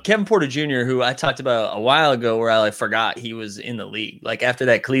 you know, Kevin Porter Jr., who I talked about a while ago, where I like forgot he was in the league. Like after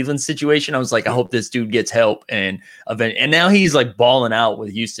that Cleveland situation, I was like, I hope this dude gets help, and now he's like balling out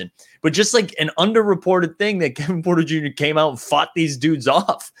with Houston. But just like an underreported thing that Kevin Porter Jr. came out and fought these dudes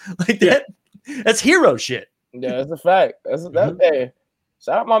off, like that's hero shit. Yeah, that's a fact. That's hey,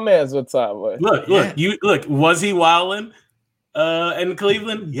 shout out my man's good time, boy. Look, was he wilding in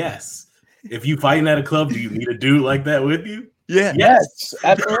Cleveland? Yes. If you fighting at a club, do you need a dude like that with you? Yeah. Yes,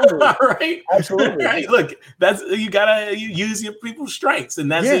 absolutely. Right. Absolutely. Right. Look, you gotta use your people's strengths,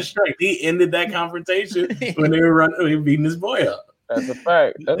 and that's his strength. He ended that confrontation when they were beating his boy up. That's a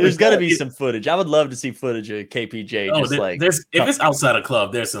fact. There's got to be some footage. I would love to see footage of KPJ. If it's outside a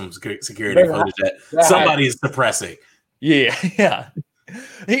club, there's some security footage that somebody is suppressing. Yeah.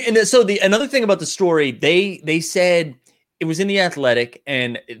 And so another thing about the story, they said it was in the Athletic,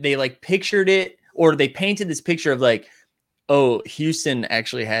 and they like pictured it, or they painted this picture of like, oh, Houston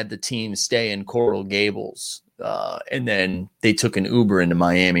actually had the team stay in Coral Gables, and then they took an Uber into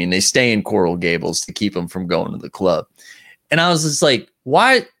Miami, and they stay in Coral Gables to keep them from going to the club. And I was just like,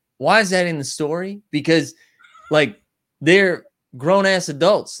 why is that in the story? Because like they're grown ass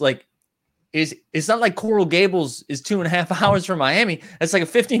adults. Like it's not like Coral Gables is 2.5 hours from Miami. That's like a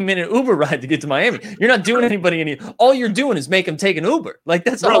 15-minute Uber ride to get to Miami. You're not doing all you're doing is make them take an Uber. Like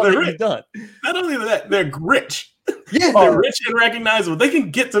that's all that you've done. Not only that, they're rich. Yeah, they're rich and recognizable. They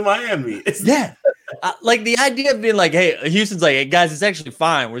can get to Miami. Like the idea of being like, hey, Houston's like, hey guys, it's actually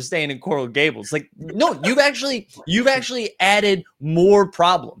fine. We're staying in Coral Gables. Like, no, you've actually added more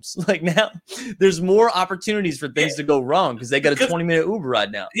problems. Like now, there's more opportunities for things to go wrong because they got a 20-minute Uber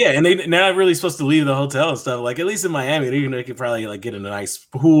ride now. Yeah, and they're not really supposed to leave the hotel and stuff. Like at least in Miami, they could probably like get in a nice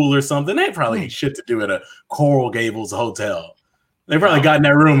pool or something. They probably ain't shit to do at a Coral Gables hotel. They probably got in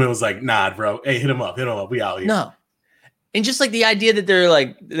that room and was like, nah, bro. Hey, hit him up. We out here. No. And just like the idea that they're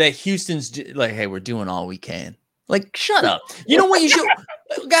like that Houston's like, hey, we're doing all we can. Like, shut up. You know what you should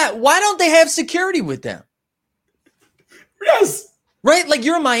God, why don't they have security with them? Yes. Right? Like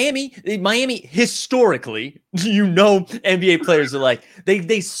you're in Miami. Miami historically, NBA players are like,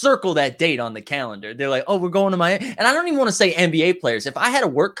 they circle that date on the calendar. They're like, oh, we're going to Miami. And I don't even want to say NBA players. If I had a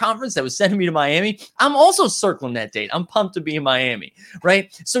work conference that was sending me to Miami, I'm also circling that date. I'm pumped to be in Miami.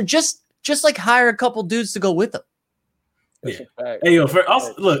 Right? So just like hire a couple dudes to go with them. Yeah. Hey, yo,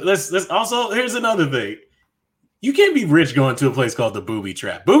 look, let's also, here's another thing. You can't be rich going to a place called the Booby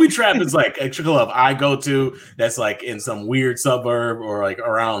Trap. Booby Trap is like a club I go to that's like in some weird suburb or like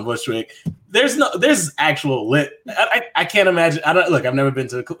around Bushwick. There's actual lit. I can't imagine. I've never been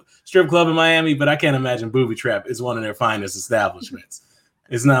to a strip club in Miami, but I can't imagine Booby Trap is one of their finest establishments.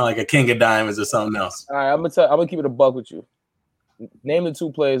 It's not like a King of Diamonds or something else. All right, I'm gonna keep it a buck with you. Name the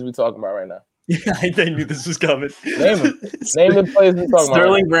two players we're talking about right now. Yeah, I knew this was coming. Name them. Name the players we're talking about.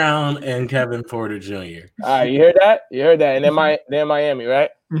 Sterling Brown and Kevin Porter Jr. All right, you heard that? And they're Miami,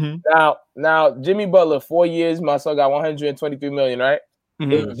 right? Mm-hmm. Now, Jimmy Butler, 4 years, my son got $123 million, right?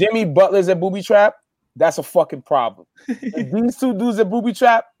 Mm-hmm. If Jimmy Butler's at Booby Trap, that's a fucking problem. If these two dudes at Booby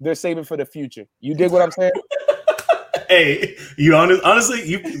Trap, they're saving for the future. You dig what I'm saying? Hey,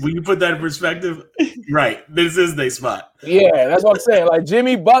 honestly, when you put that in perspective, right? This is their spot. Yeah, that's what I'm saying. Like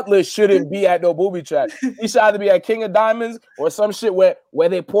Jimmy Butler shouldn't be at no Booby Trap. He should either be at King of Diamonds or some shit where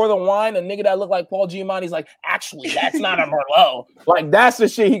they pour the wine. A nigga that look like Paul Giamatti's like, actually, that's not a Merlot. Like that's the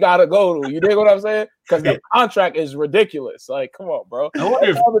shit he gotta go to. You dig what I'm saying? Because the contract is ridiculous. Like, come on, bro. I wonder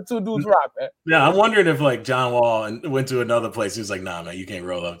if all the two dudes rock, man. Yeah, I'm wondering if like John Wall went to another place. He was like, nah, man, you can't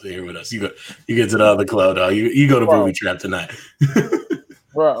roll up here with us. You get to the other club, dog. You go to Booby Trap tonight.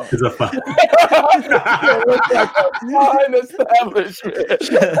 Bro, it's a fun.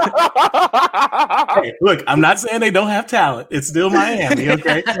 Hey, look, I'm not saying they don't have talent. It's still Miami,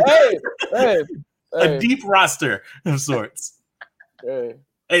 okay? hey. A deep roster of sorts. Hey,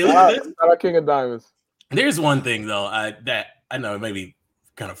 look, King of Diamonds. There's one thing though, that I know it may be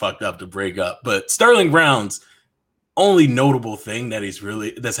kind of fucked up to break up, but Sterling Brown's only notable thing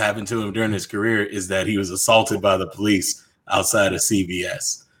that's happened to him during his career is that he was assaulted by the police outside of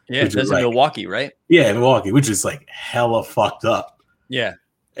CBS. Yeah, that's in Milwaukee, right? Yeah, in Milwaukee, which is like hella fucked up. Yeah.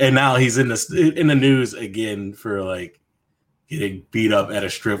 And now he's in the news again for like getting beat up at a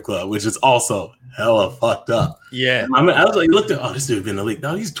strip club, which is also hella fucked up. Yeah. I was like, look, this dude's been in the league.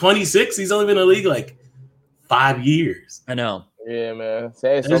 No, he's 26. He's only been in the league like 5 years. I know. Yeah, man.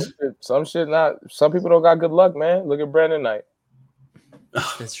 Hey, some shit not. Some people don't got good luck, man. Look at Brandon Knight.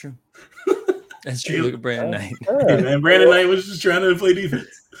 That's true. That's true. Look at Brandon Knight. Yeah, man, Brandon Knight was just trying to play defense.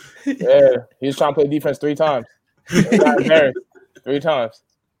 Yeah, he was trying to play defense 3 times. 3 times.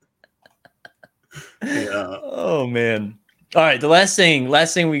 Yeah. Oh man. All right. The last thing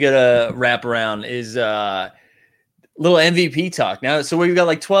we gotta wrap around is little MVP talk now. So we've got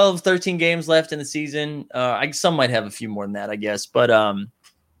like 12, 13 games left in the season. Some might have a few more than that, I guess. But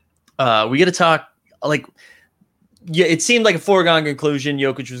we got to talk like. Yeah, it seemed like a foregone conclusion.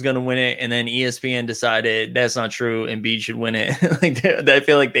 Jokic was going to win it, and then ESPN decided that's not true. Embiid should win it. I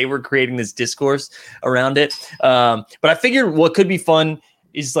feel like they were creating this discourse around it. But I figured what could be fun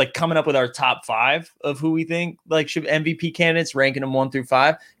is like coming up with our top 5 of who we think like should MVP candidates, ranking them 1 through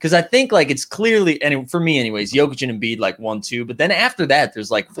 5. Because I think like it's clearly, and for me anyways, Jokic and Embiid like 1, 2. But then after that,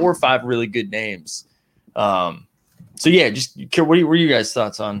 there's like 4 or 5 really good names. So yeah, just what are you guys'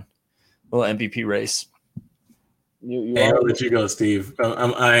 thoughts on the little MVP race? I'll let you go, Steve.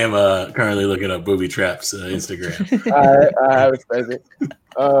 I am currently looking up Booby Trap's Instagram. I respect it.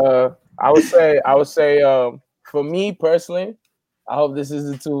 I would say for me personally, I hope this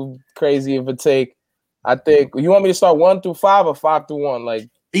isn't too crazy of a take. I think you want me to start 1 through 5 or 5 through 1. Like,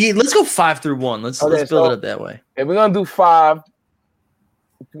 yeah, let's go 5 through 1. Let's build it up that way. If we're gonna do 5,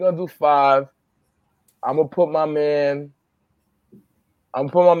 I'm gonna put my man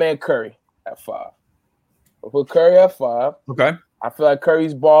Curry at 5. I'll put Curry at 5. Okay. I feel like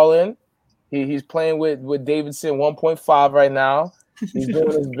Curry's balling. He's playing with Davidson 1.5 right now. He's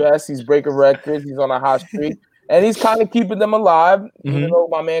doing his best. He's breaking records. He's on a hot streak. And he's kind of keeping them alive. Mm-hmm. Even though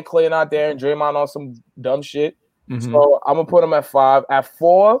my man Clay not there and Draymond on some dumb shit. So I'm gonna put him at 5. At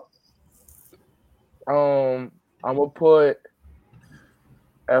 4, I'm gonna put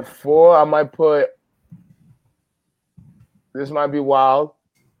at 4. I might put. This might be wild.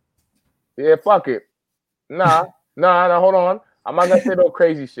 Yeah, fuck it. Nah. Hold on. I'm not gonna say no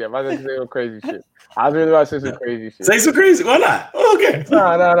crazy shit. I'm not gonna say no crazy shit. I was really about to say some crazy shit. Say some crazy. Why not? Okay.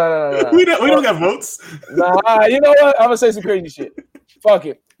 No. We don't got votes. Nah, you know what? I'm gonna say some crazy shit. Fuck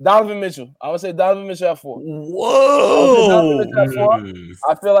it. Donovan Mitchell. I'm gonna say Donovan Mitchell at 4. Whoa.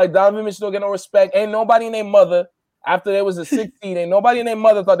 I feel like Donovan Mitchell don't get no respect. Ain't nobody named Mother. After there was a 16, ain't nobody named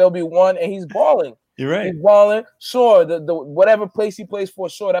Mother thought there'll be 1, and he's balling. You're right. He's balling. Sure, the whatever place he plays for,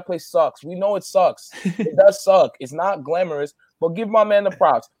 sure, that place sucks. We know it sucks. It does suck. It's not glamorous, but give my man the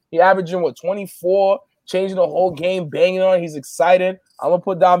props. He averaging 24, changing the whole game, banging on. He's excited. I'm gonna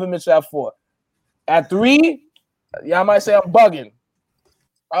put Donovan Mitchell at 4. At 3, y'all might say I'm bugging.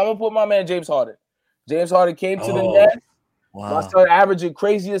 I'm gonna put my man James Harden. James Harden came to the Nets. Wow. Started averaging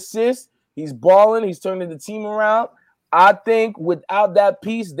crazy assists. He's balling. He's turning the team around. I think without that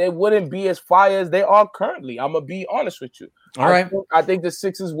piece, they wouldn't be as fire as they are currently. I'm gonna be honest with you. All right. I think the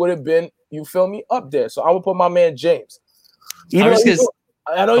Sixers would have been, you feel me, up there. So I'm gonna put my man James.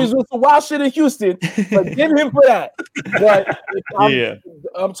 I know he's doing some wild shit in Houston, but give him for that. But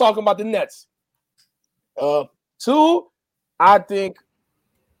I'm talking about the Nets. 2, I think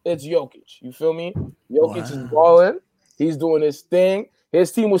it's Jokic. You feel me? Jokic is balling. He's doing his thing.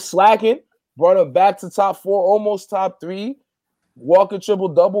 His team was slacking. Brought him back to top 4, almost top 3. Walker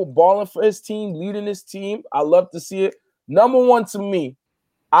triple-double, balling for his team, leading his team. I love to see it. Number 1 to me,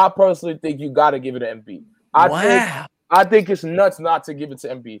 I personally think you got to give it to Embiid. I think it's nuts not to give it to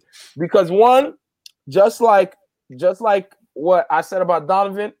Embiid. Because 1, just like what I said about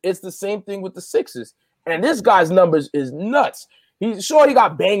Donovan, it's the same thing with the Sixers. And this guy's numbers is nuts. He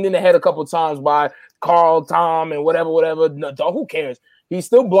got banged in the head a couple times by Carl, Tom, and whatever. No, who cares? He's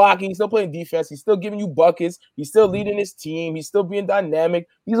still blocking. He's still playing defense. He's still giving you buckets. He's still leading his team. He's still being dynamic.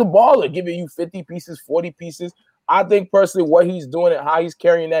 He's a baller, giving you 50 pieces, 40 pieces. I think personally what he's doing and how he's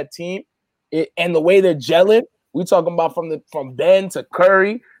carrying that team and the way they're gelling, we talking about from Ben to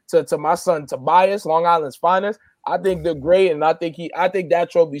Curry to my son Tobias, Long Island's finest. I think they're great, and I think that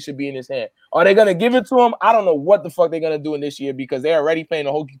trophy should be in his hand. Are they gonna give it to him? I don't know what the fuck they're gonna do in this year because they're already playing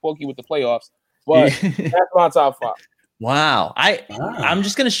the hokey pokey with the playoffs. But that's my top 5. Wow. I'm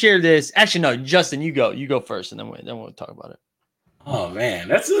just gonna share this. Actually, no, Justin, you go first, and then we'll talk about it. Oh man,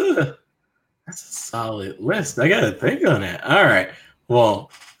 that's a solid list. I gotta think on that. All right.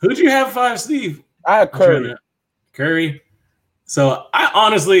 Well, who'd you have 5, Steve? I have Curry. Curry. So I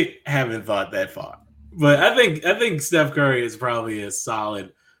honestly haven't thought that far, but I think Steph Curry is probably a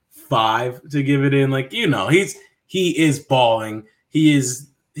solid 5 to give it in. Like, he is balling.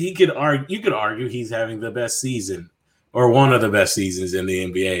 You could argue he's having the best season or one of the best seasons in the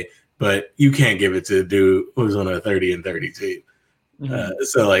NBA, but you can't give it to a dude who's on a 30-30 team. Mm-hmm.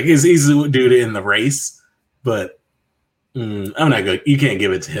 So like he's a dude in the race, but I'm not good. You can't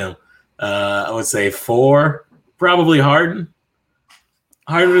give it to him. I would say 4, probably Harden.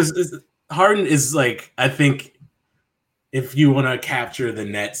 Harden is like, I think if you want to capture the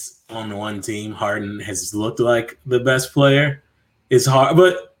Nets on one team, Harden has looked like the best player. It's hard,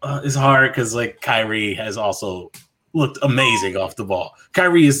 but it's hard because like Kyrie has also looked amazing off the ball.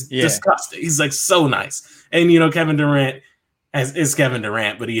 Kyrie is disgusting. He's like so nice. And, Kevin Durant is Kevin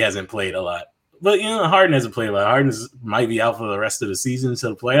Durant, but he hasn't played a lot. But, Harden hasn't played a lot. Harden might be out for the rest of the season to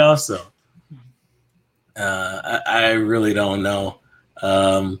the playoffs. So I really don't know.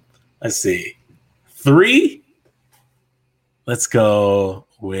 Let's see. 3. Let's go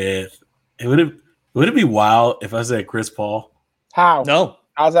with would it be wild if I said Chris Paul? How? No.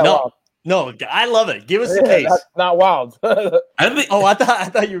 How's that wild? No, I love it. Give us the case. That's not wild. I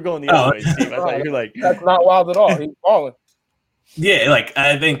thought you were going the other way, Steve. I thought you were like, that's not wild at all. He's balling. Yeah, like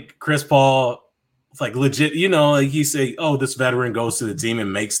I think Chris Paul, it's like legit. Like you say, this veteran goes to the team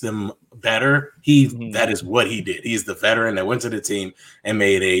and makes them better. That is what he did. He's the veteran that went to the team and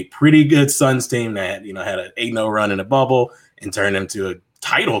made a pretty good Suns team that had an 8-0 run in the bubble and turned them to a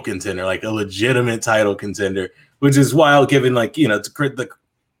title contender, like a legitimate title contender, which is wild given what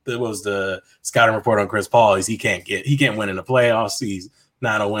was the scouting report on Chris Paul is he can't win in the playoffs. He's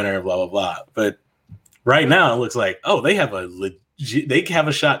not a winner, blah, blah, blah. But right now it looks like, they have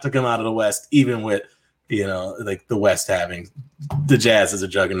a shot to come out of the West, even with, like the West having the Jazz as a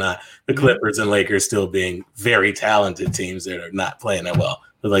juggernaut, the Clippers and Lakers still being very talented teams that are not playing that well.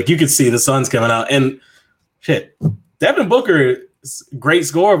 But like you could see the Suns coming out and shit, Devin Booker great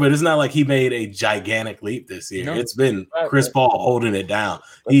score, but it's not like he made a gigantic leap this year. No. It's been Chris Paul holding it down.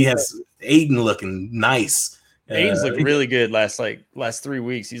 He has Aiden looking nice. Ayton's looked really good last 3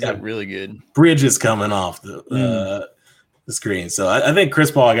 weeks. He's looked really good. Bridges coming off the screen. So I think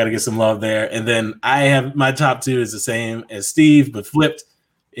Chris Paul, I got to get some love there. And then I have my top 2 is the same as Steve, but flipped.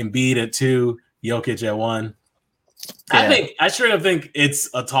 Embiid at 2, Jokic at 1. Yeah. I straight up think it's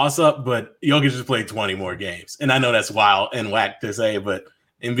a toss-up, but Jokic just played 20 more games. And I know that's wild and whack to say, but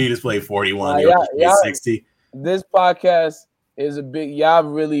Embiid has played 41, Jokic played 60. This podcast is a big – y'all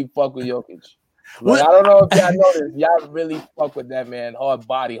really fuck with Jokic. Like, I don't know if y'all know this. Y'all really fuck with that man. Hard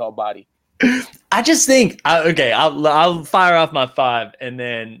body. I just think I'll fire off my 5 and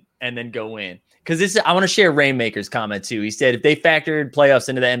then go in. Because I want to share Rainmaker's comment too. He said if they factored playoffs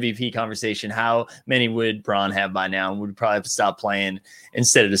into the MVP conversation, how many would Bron have by now? And would probably have to stop playing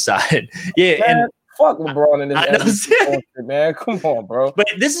instead of decide. Yeah, man, and fuck LeBron in this MVP, man. Come on, bro. But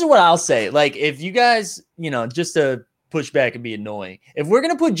this is what I'll say. Like, if you guys, just to push back and be annoying, if we're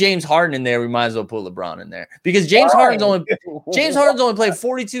gonna put James Harden in there, we might as well put LeBron in there because James Harden's only played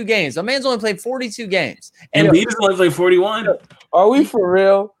 42 games. A man's only played 42 games, and Embiid's only played 41. Are we for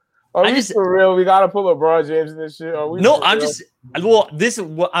real? For real? We gotta put LeBron James in this shit.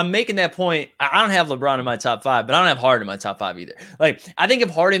 I'm making that point. I don't have LeBron in my top 5, but I don't have Harden in my top 5 either. Like, I think if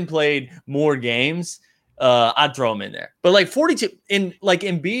Harden played more games, I'd throw him in there. But like 42 in like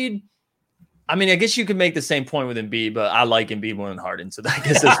Embiid, I mean, I guess you could make the same point with Embiid, but I like Embiid more than Harden, so I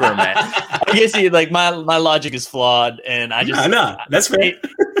guess that's where I'm at. I guess my logic is flawed, and I just that's fair.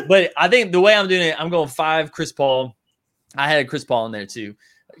 But I think the way I'm doing it, I'm going 5 Chris Paul. I had Chris Paul in there too.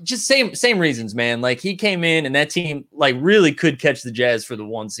 Just same reasons, man. Like, he came in and that team like really could catch the Jazz for the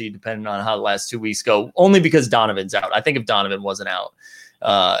 1 seed, depending on how the last 2 weeks go. Only because Donovan's out. I think if Donovan wasn't out,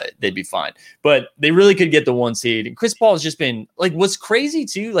 they'd be fine. But they really could get the 1 seed. And Chris Paul has just been like, what's crazy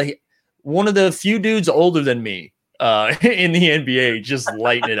too, like one of the few dudes older than me in the NBA, just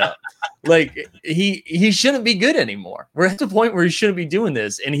lighting it up. Like, he shouldn't be good anymore. We're at the point where he shouldn't be doing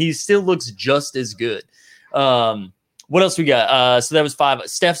this, and he still looks just as good. What else we got? So that was 5.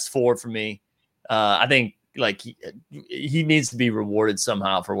 Steph's 4 for me. I think like he needs to be rewarded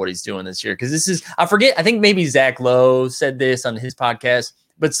somehow for what he's doing this year. Because I think maybe Zach Lowe said this on his podcast,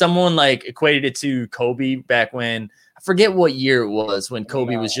 but someone like equated it to Kobe back when, I forget what year it was, when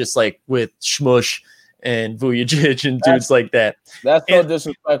Kobe was just like with Shmush and Vujacic and dudes like that. That's so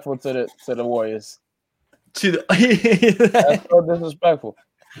disrespectful to the Warriors. That's so disrespectful.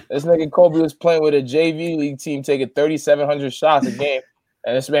 This nigga Kobe was playing with a JV league team, taking 3,700 shots a game,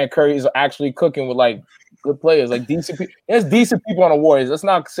 and this man Curry is actually cooking with like good players, like decent people. There's decent people on the Warriors. Let's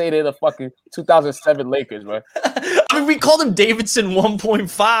not say they're the fucking 2007 Lakers, man. I mean, we called him Davidson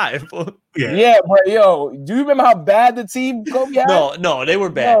 1.5. Yeah, but yo, do you remember how bad the team Kobe had? No, they were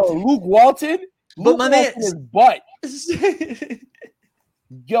bad. Yo, Luke Walton, but my man is butt.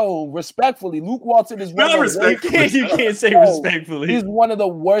 Yo, respectfully, Luke Walton is one of the you can't say respectfully. He's one of the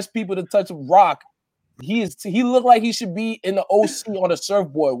worst people to touch a rock. He looked like he should be in the OC on a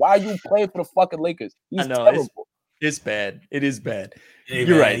surfboard. Why are you playing for the fucking Lakers? He's terrible. It's bad. It is bad. Hey,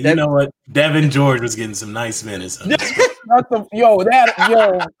 you're right. You know what? Devin George was getting some nice minutes. Come on. Yo,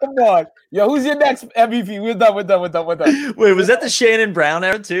 who's your next MVP? We're done. Wait, was that the Shannon Brown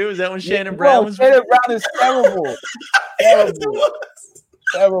era too? Is that when Shannon Brown was? Shannon Brown is terrible.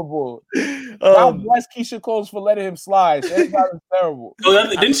 Terrible. God bless Keisha Coles for letting him slide. Shannon Brown is terrible.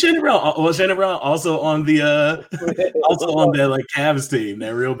 Didn't Shannon Brown also on the on that like Cavs team,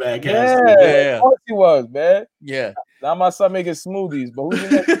 that real bad Cavs team? Yeah, of course he was, man. Yeah. Now my son making smoothies, but who's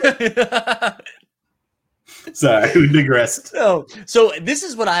the next? Sorry, we digressed. So this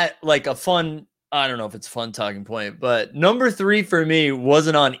is what I like, a fun, I don't know if it's a fun talking point, but number 3 for me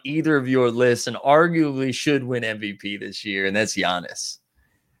wasn't on either of your lists and arguably should win MVP this year, and that's Giannis.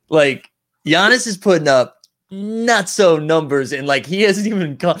 Like, Giannis is putting up not so numbers, and like he hasn't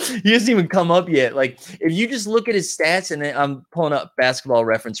even come up yet. Like, if you just look at his stats, and I'm pulling up Basketball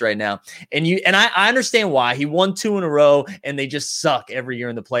Reference right now, and I understand why he won 2 in a row, and they just suck every year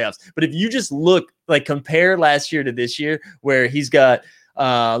in the playoffs. But if you just look, like, compare last year to this year, where he's got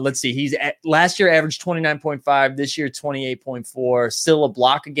let's see, last year averaged 29.5, this year 28.4, still a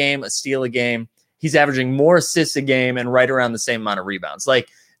block a game, a steal a game. He's averaging more assists a game and right around the same amount of rebounds. Like,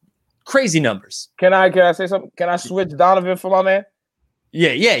 crazy numbers. Can I say something? Can I switch Donovan for my man?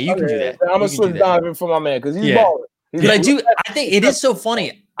 Yeah, you can do that. I'm gonna switch Donovan for my man because he's balling. I think it is so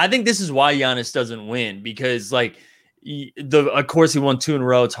funny. I think this is why Giannis doesn't win, because like of course he won 2 in a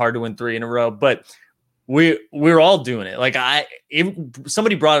row. It's hard to win 3 in a row, but we're all doing it. Like,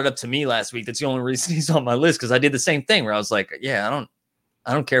 somebody brought it up to me last week. That's the only reason he's on my list, because I did the same thing where I was like, yeah,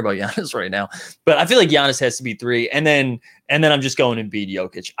 I don't care about Giannis right now, but I feel like Giannis has to be 3. And then I'm just going Embiid,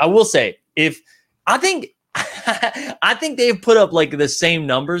 Jokic. I will say, I think I think they've put up like the same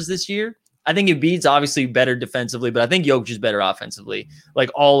numbers this year. I think Embiid's obviously better defensively, but I think Jokic is better offensively, like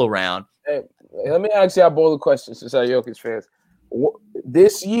all around. Hey, let me ask you a bold question since I'm Jokic fans.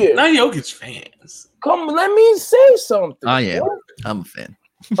 This year, not Jokic fans. Come, let me say something. Oh yeah, I'm a fan.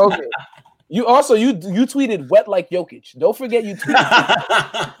 Okay. You also you tweeted wet like Jokic. Don't forget you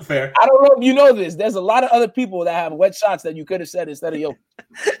tweeted. Fair. I don't know if you know this. There's a lot of other people that have wet shots that you could have said instead of Jokic.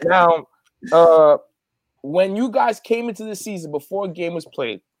 Now, when you guys came into the season before a game was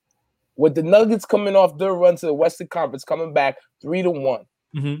played, with the Nuggets coming off their run to the Western Conference, coming back 3-1,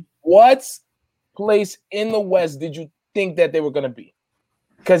 what place in the West did you think that they were going to be?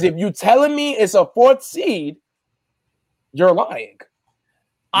 Because if you're telling me it's a 4th seed, you're lying.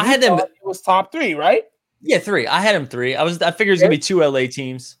 I had them. It was top 3, right? Yeah, 3. I had them 3. I figured it was gonna be 2 LA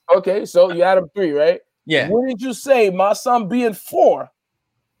teams. Okay, so you had them 3, right? Yeah. Wouldn't you say my son being 4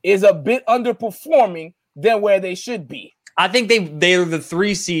 is a bit underperforming than where they should be? I think they're the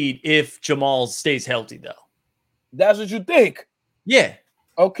 3 seed if Jamal stays healthy, though. That's what you think? Yeah.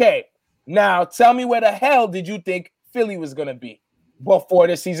 Okay. Now tell me where the hell did you think Philly was gonna be before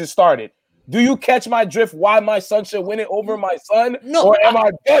the season started? Do you catch my drift? Why my son should win it over my son? No, or am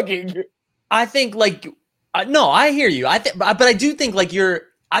I bugging? I think no, I hear you. But I do think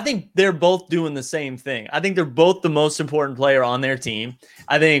I think they're both doing the same thing. I think they're both the most important player on their team.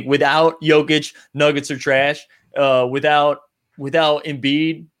 I think without Jokic, Nuggets are trash. Without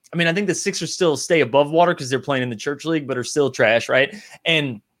Embiid, I mean, I think the Sixers still stay above water because they're playing in the Church League, but are still trash, right?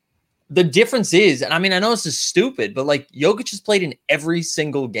 And the difference is, and I mean, I know this is stupid, but like Jokic has played in every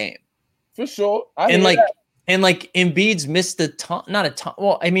single game. For sure. And Embiid's missed not a ton.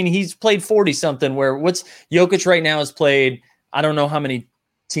 Well, I mean, he's played 40 something where Jokic right now has played, I don't know how many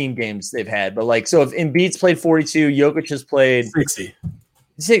team games they've had, but like, so if Embiid's played 42, Jokic has played 60.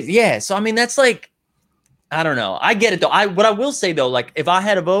 Yeah. So, I mean, that's like, I don't know. I get it though. What I will say though, like if I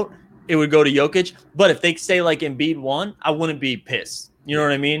had a vote, it would go to Jokic, but if they say like Embiid won, I wouldn't be pissed. You know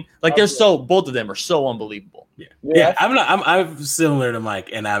what I mean? Like both of them are so unbelievable. Yeah. I'm similar to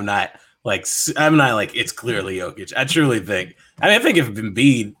Mike, and I'm not like it's clearly Jokic. I truly think. I think if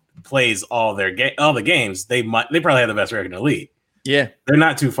Embiid plays all the games, they probably have the best record in the league. Yeah, they're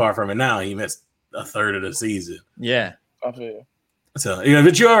not too far from it now. He missed a third of the season. Yeah. I feel you. So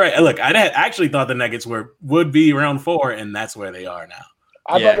but you're all right. Look, I actually thought the Nuggets would be around 4, and that's where they are now.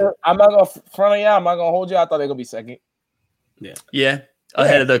 I'm not gonna front of you. I'm not gonna hold you. I thought they were gonna be second. Yeah.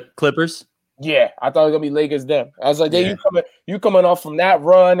 Ahead of the Clippers. Yeah, I thought it was gonna be Lakers then. I was like, you coming off from that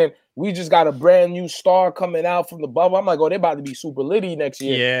run, and we just got a brand new star coming out from the bubble. I'm like, oh, they're about to be super litty next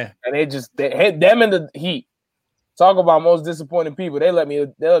year. Yeah, and they hit them in the Heat. Talk about most disappointing people. They let me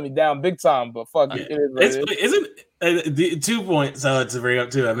down big time. But fuck it. Isn't 2 points to bring up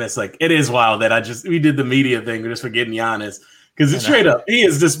too? I miss it is wild that we did the media thing just for getting Giannis because it's straight up he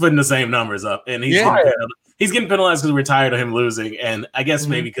is just putting the same numbers up, and he's getting penalized because we're tired of him losing, and I guess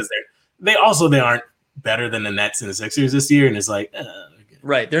maybe because they aren't better than the Nets and the Sixers this year, and it's like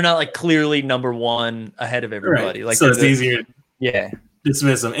right, they're not like clearly number 1 ahead of everybody. Right. Like so it's easier,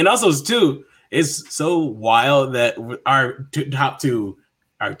 dismiss them, and also too. It's so wild that our top 2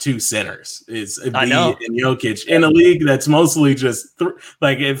 are 2 centers. It's Embiid and Jokic in a league that's mostly just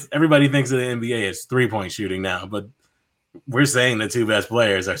if everybody thinks of the NBA, it's 3-point shooting now, but we're saying the 2 best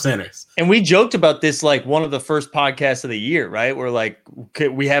players are centers. And we joked about this like one of the first podcasts of the year, right? We're like,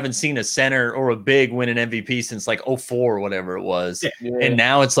 we haven't seen a center or a big win an MVP since like 2004 or whatever it was. Yeah. And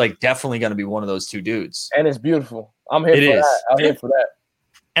now it's like definitely going to be one of those 2 dudes. And it's beautiful. I'm here for that. I'm here for that.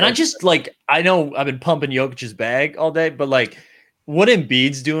 And I just I know I've been pumping Jokic's bag all day, but like what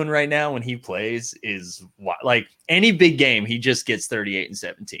Embiid's doing right now when he plays is like any big game, he just gets 38 and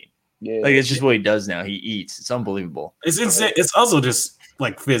 17. Yeah, like it's just what he does now. He eats. It's unbelievable. It's insane. It's also just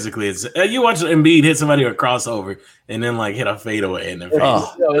like physically. You watch Embiid hit somebody with a crossover and then like hit a fadeaway and then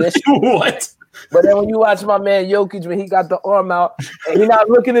what? But then when you watch my man Jokic when he got the arm out and he's not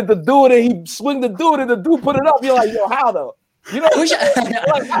looking at the dude and he swing the dude and the dude put it up, you're like, yo, how though? You know,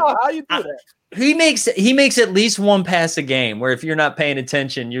 like how you do that? He makes at least one pass a game where if you're not paying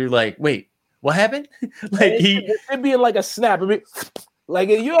attention, you're like, wait, what happened? Like it being like a snap, like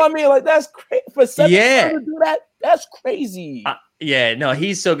you know what I mean? Like that's crazy for 7 to do that. That's crazy. No,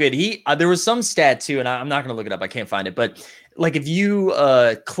 he's so good. There was some stat too, and I'm not gonna look it up. I can't find it, but like if you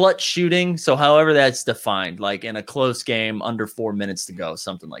clutch shooting, so however that's defined, like in a close game under 4 minutes to go,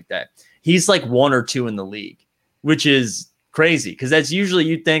 something like that. He's like 1 or 2 in the league, which is crazy because that's usually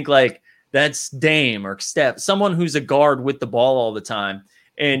you think like that's Dame or Steph, someone who's a guard with the ball all the time,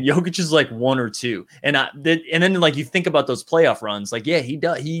 and Jokic is like 1 or 2. And then like you think about those playoff runs, like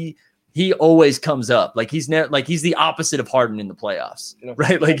he he always comes up. Like he's never like he's the opposite of Harden in the playoffs,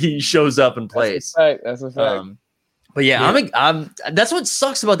 right? Like he shows up and plays. That's a fact. But I'm that's what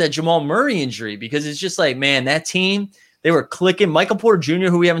sucks about that Jamal Murray injury, because it's just like, man, that team, they were clicking. Michael Porter Jr.,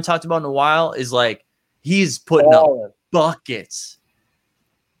 who we haven't talked about in a while, is like, he's putting up buckets.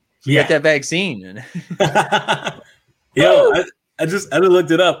 Get that vaccine. Yo, I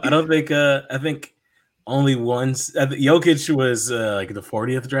looked it up. I don't think I think only once Jokic was like the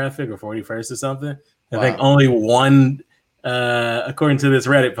 40th draft pick or 41st or something. I think only one, according to this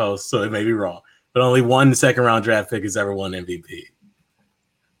Reddit post, so it may be wrong, but only one second round draft pick has ever won MVP.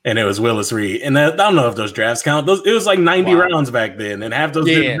 And it was Willis Reed. And I don't know if those drafts count. It was like 90 rounds back then, and half those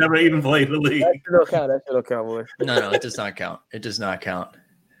dudes never even played the league. That shit don't count, boy. No, it does not count. It does not count.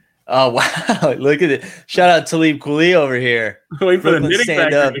 Oh, wow. Look at it. Shout out Talib Kweli over here. Wait for the Knitting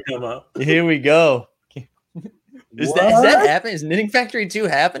Factory to come up. Here we go. Is that happening? Is Knitting Factory 2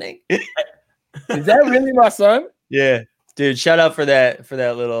 happening? Is that really my son? Yeah. Dude, shout out for that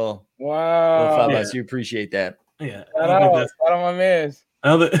little wow. Little you appreciate that. Yeah. Shout out my man. I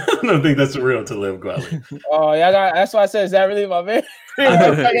don't think that's real Talib Kweli. Oh, yeah, that's why I said, is that really my man?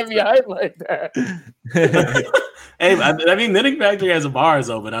 I'm not gonna be hyped like that. Hey, I mean, Knitting Factory has a bars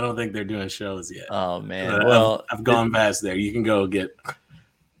open. I don't think they're doing shows yet. Oh man, well, I've gone past there. You can go get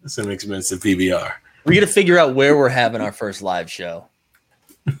some expensive PBR. We got to figure out where we're having our first live show.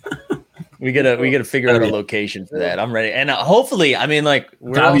 We gotta figure out a location for that. I'm ready, and hopefully, I mean, like,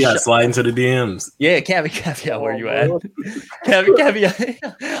 we're slide into the DMs. Yeah, caveat, where you at? Caveat.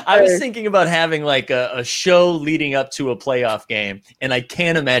 I was thinking about having like a show leading up to a playoff game, and I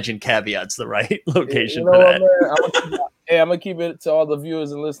can't imagine caveat's the right location for that. I'm gonna keep it to all the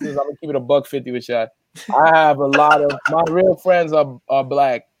viewers and listeners. I'm gonna keep it $150 with y'all. I have a lot of my real friends are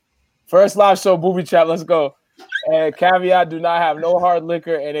black. First live show, Booby Trap. Let's go. And Caveat do not have no hard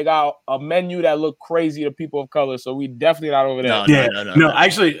liquor, and they got a menu that look crazy to people of color. So we definitely not over there. No.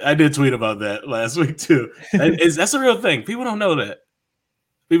 Actually, I did tweet about that last week too. That's a real thing. People don't know that.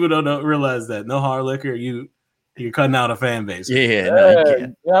 People don't realize that. No hard liquor, you're cutting out a fan base. Yeah. You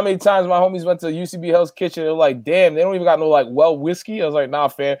know how many times my homies went to UCB Hell's Kitchen? They're like, damn, they don't even got no like whiskey. I was like, nah,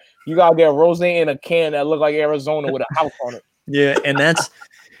 fam. You gotta get rosé in a can that look like Arizona with a house on it. Yeah, and that's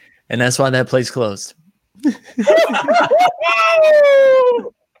why that place closed. The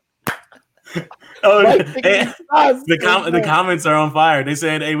comments are on fire. They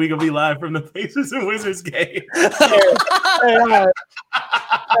said, "Hey, we gonna be live from the Pacers and Wizards game."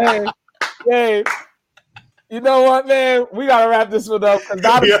 Hey, you know what, man? We gotta wrap this one up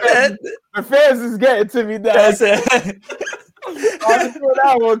because the fans is getting to me now. That's it. I'm doing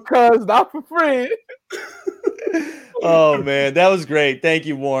that one, cuz not for free. Oh man, that was great. Thank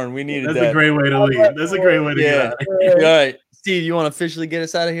you, Warren. We needed that. That's a great way to leave. That's a great way to get out. All right, Steve, you want to officially get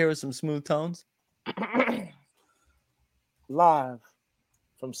us out of here with some smooth tones? Live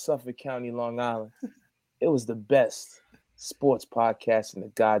from Suffolk County, Long Island. It was the best sports podcast in the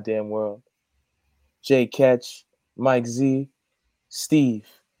goddamn world. Jay Catch, Mike Z, Steve.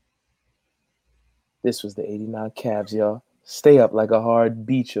 This was the 89 Cavs, y'all. Stay up like a hard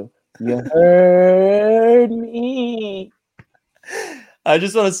beacher. You heard me. I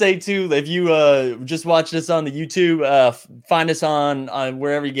just want to say too, if you just watched us on the YouTube, find us on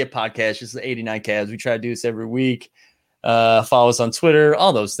wherever you get podcasts. Just the 89 Cavs. We try to do this every week. Follow us on Twitter,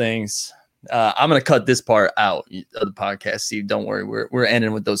 all those things. I'm gonna cut this part out of the podcast, Steve. Don't worry, we're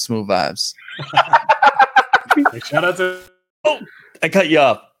ending with those smooth vibes. Shout out to. Oh, I cut you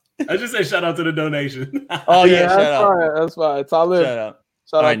off. I just say shout out to the donation. Oh yeah, shout out. That's fine. It's all in. Shout out.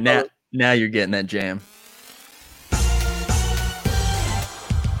 All right, now you're getting that jam.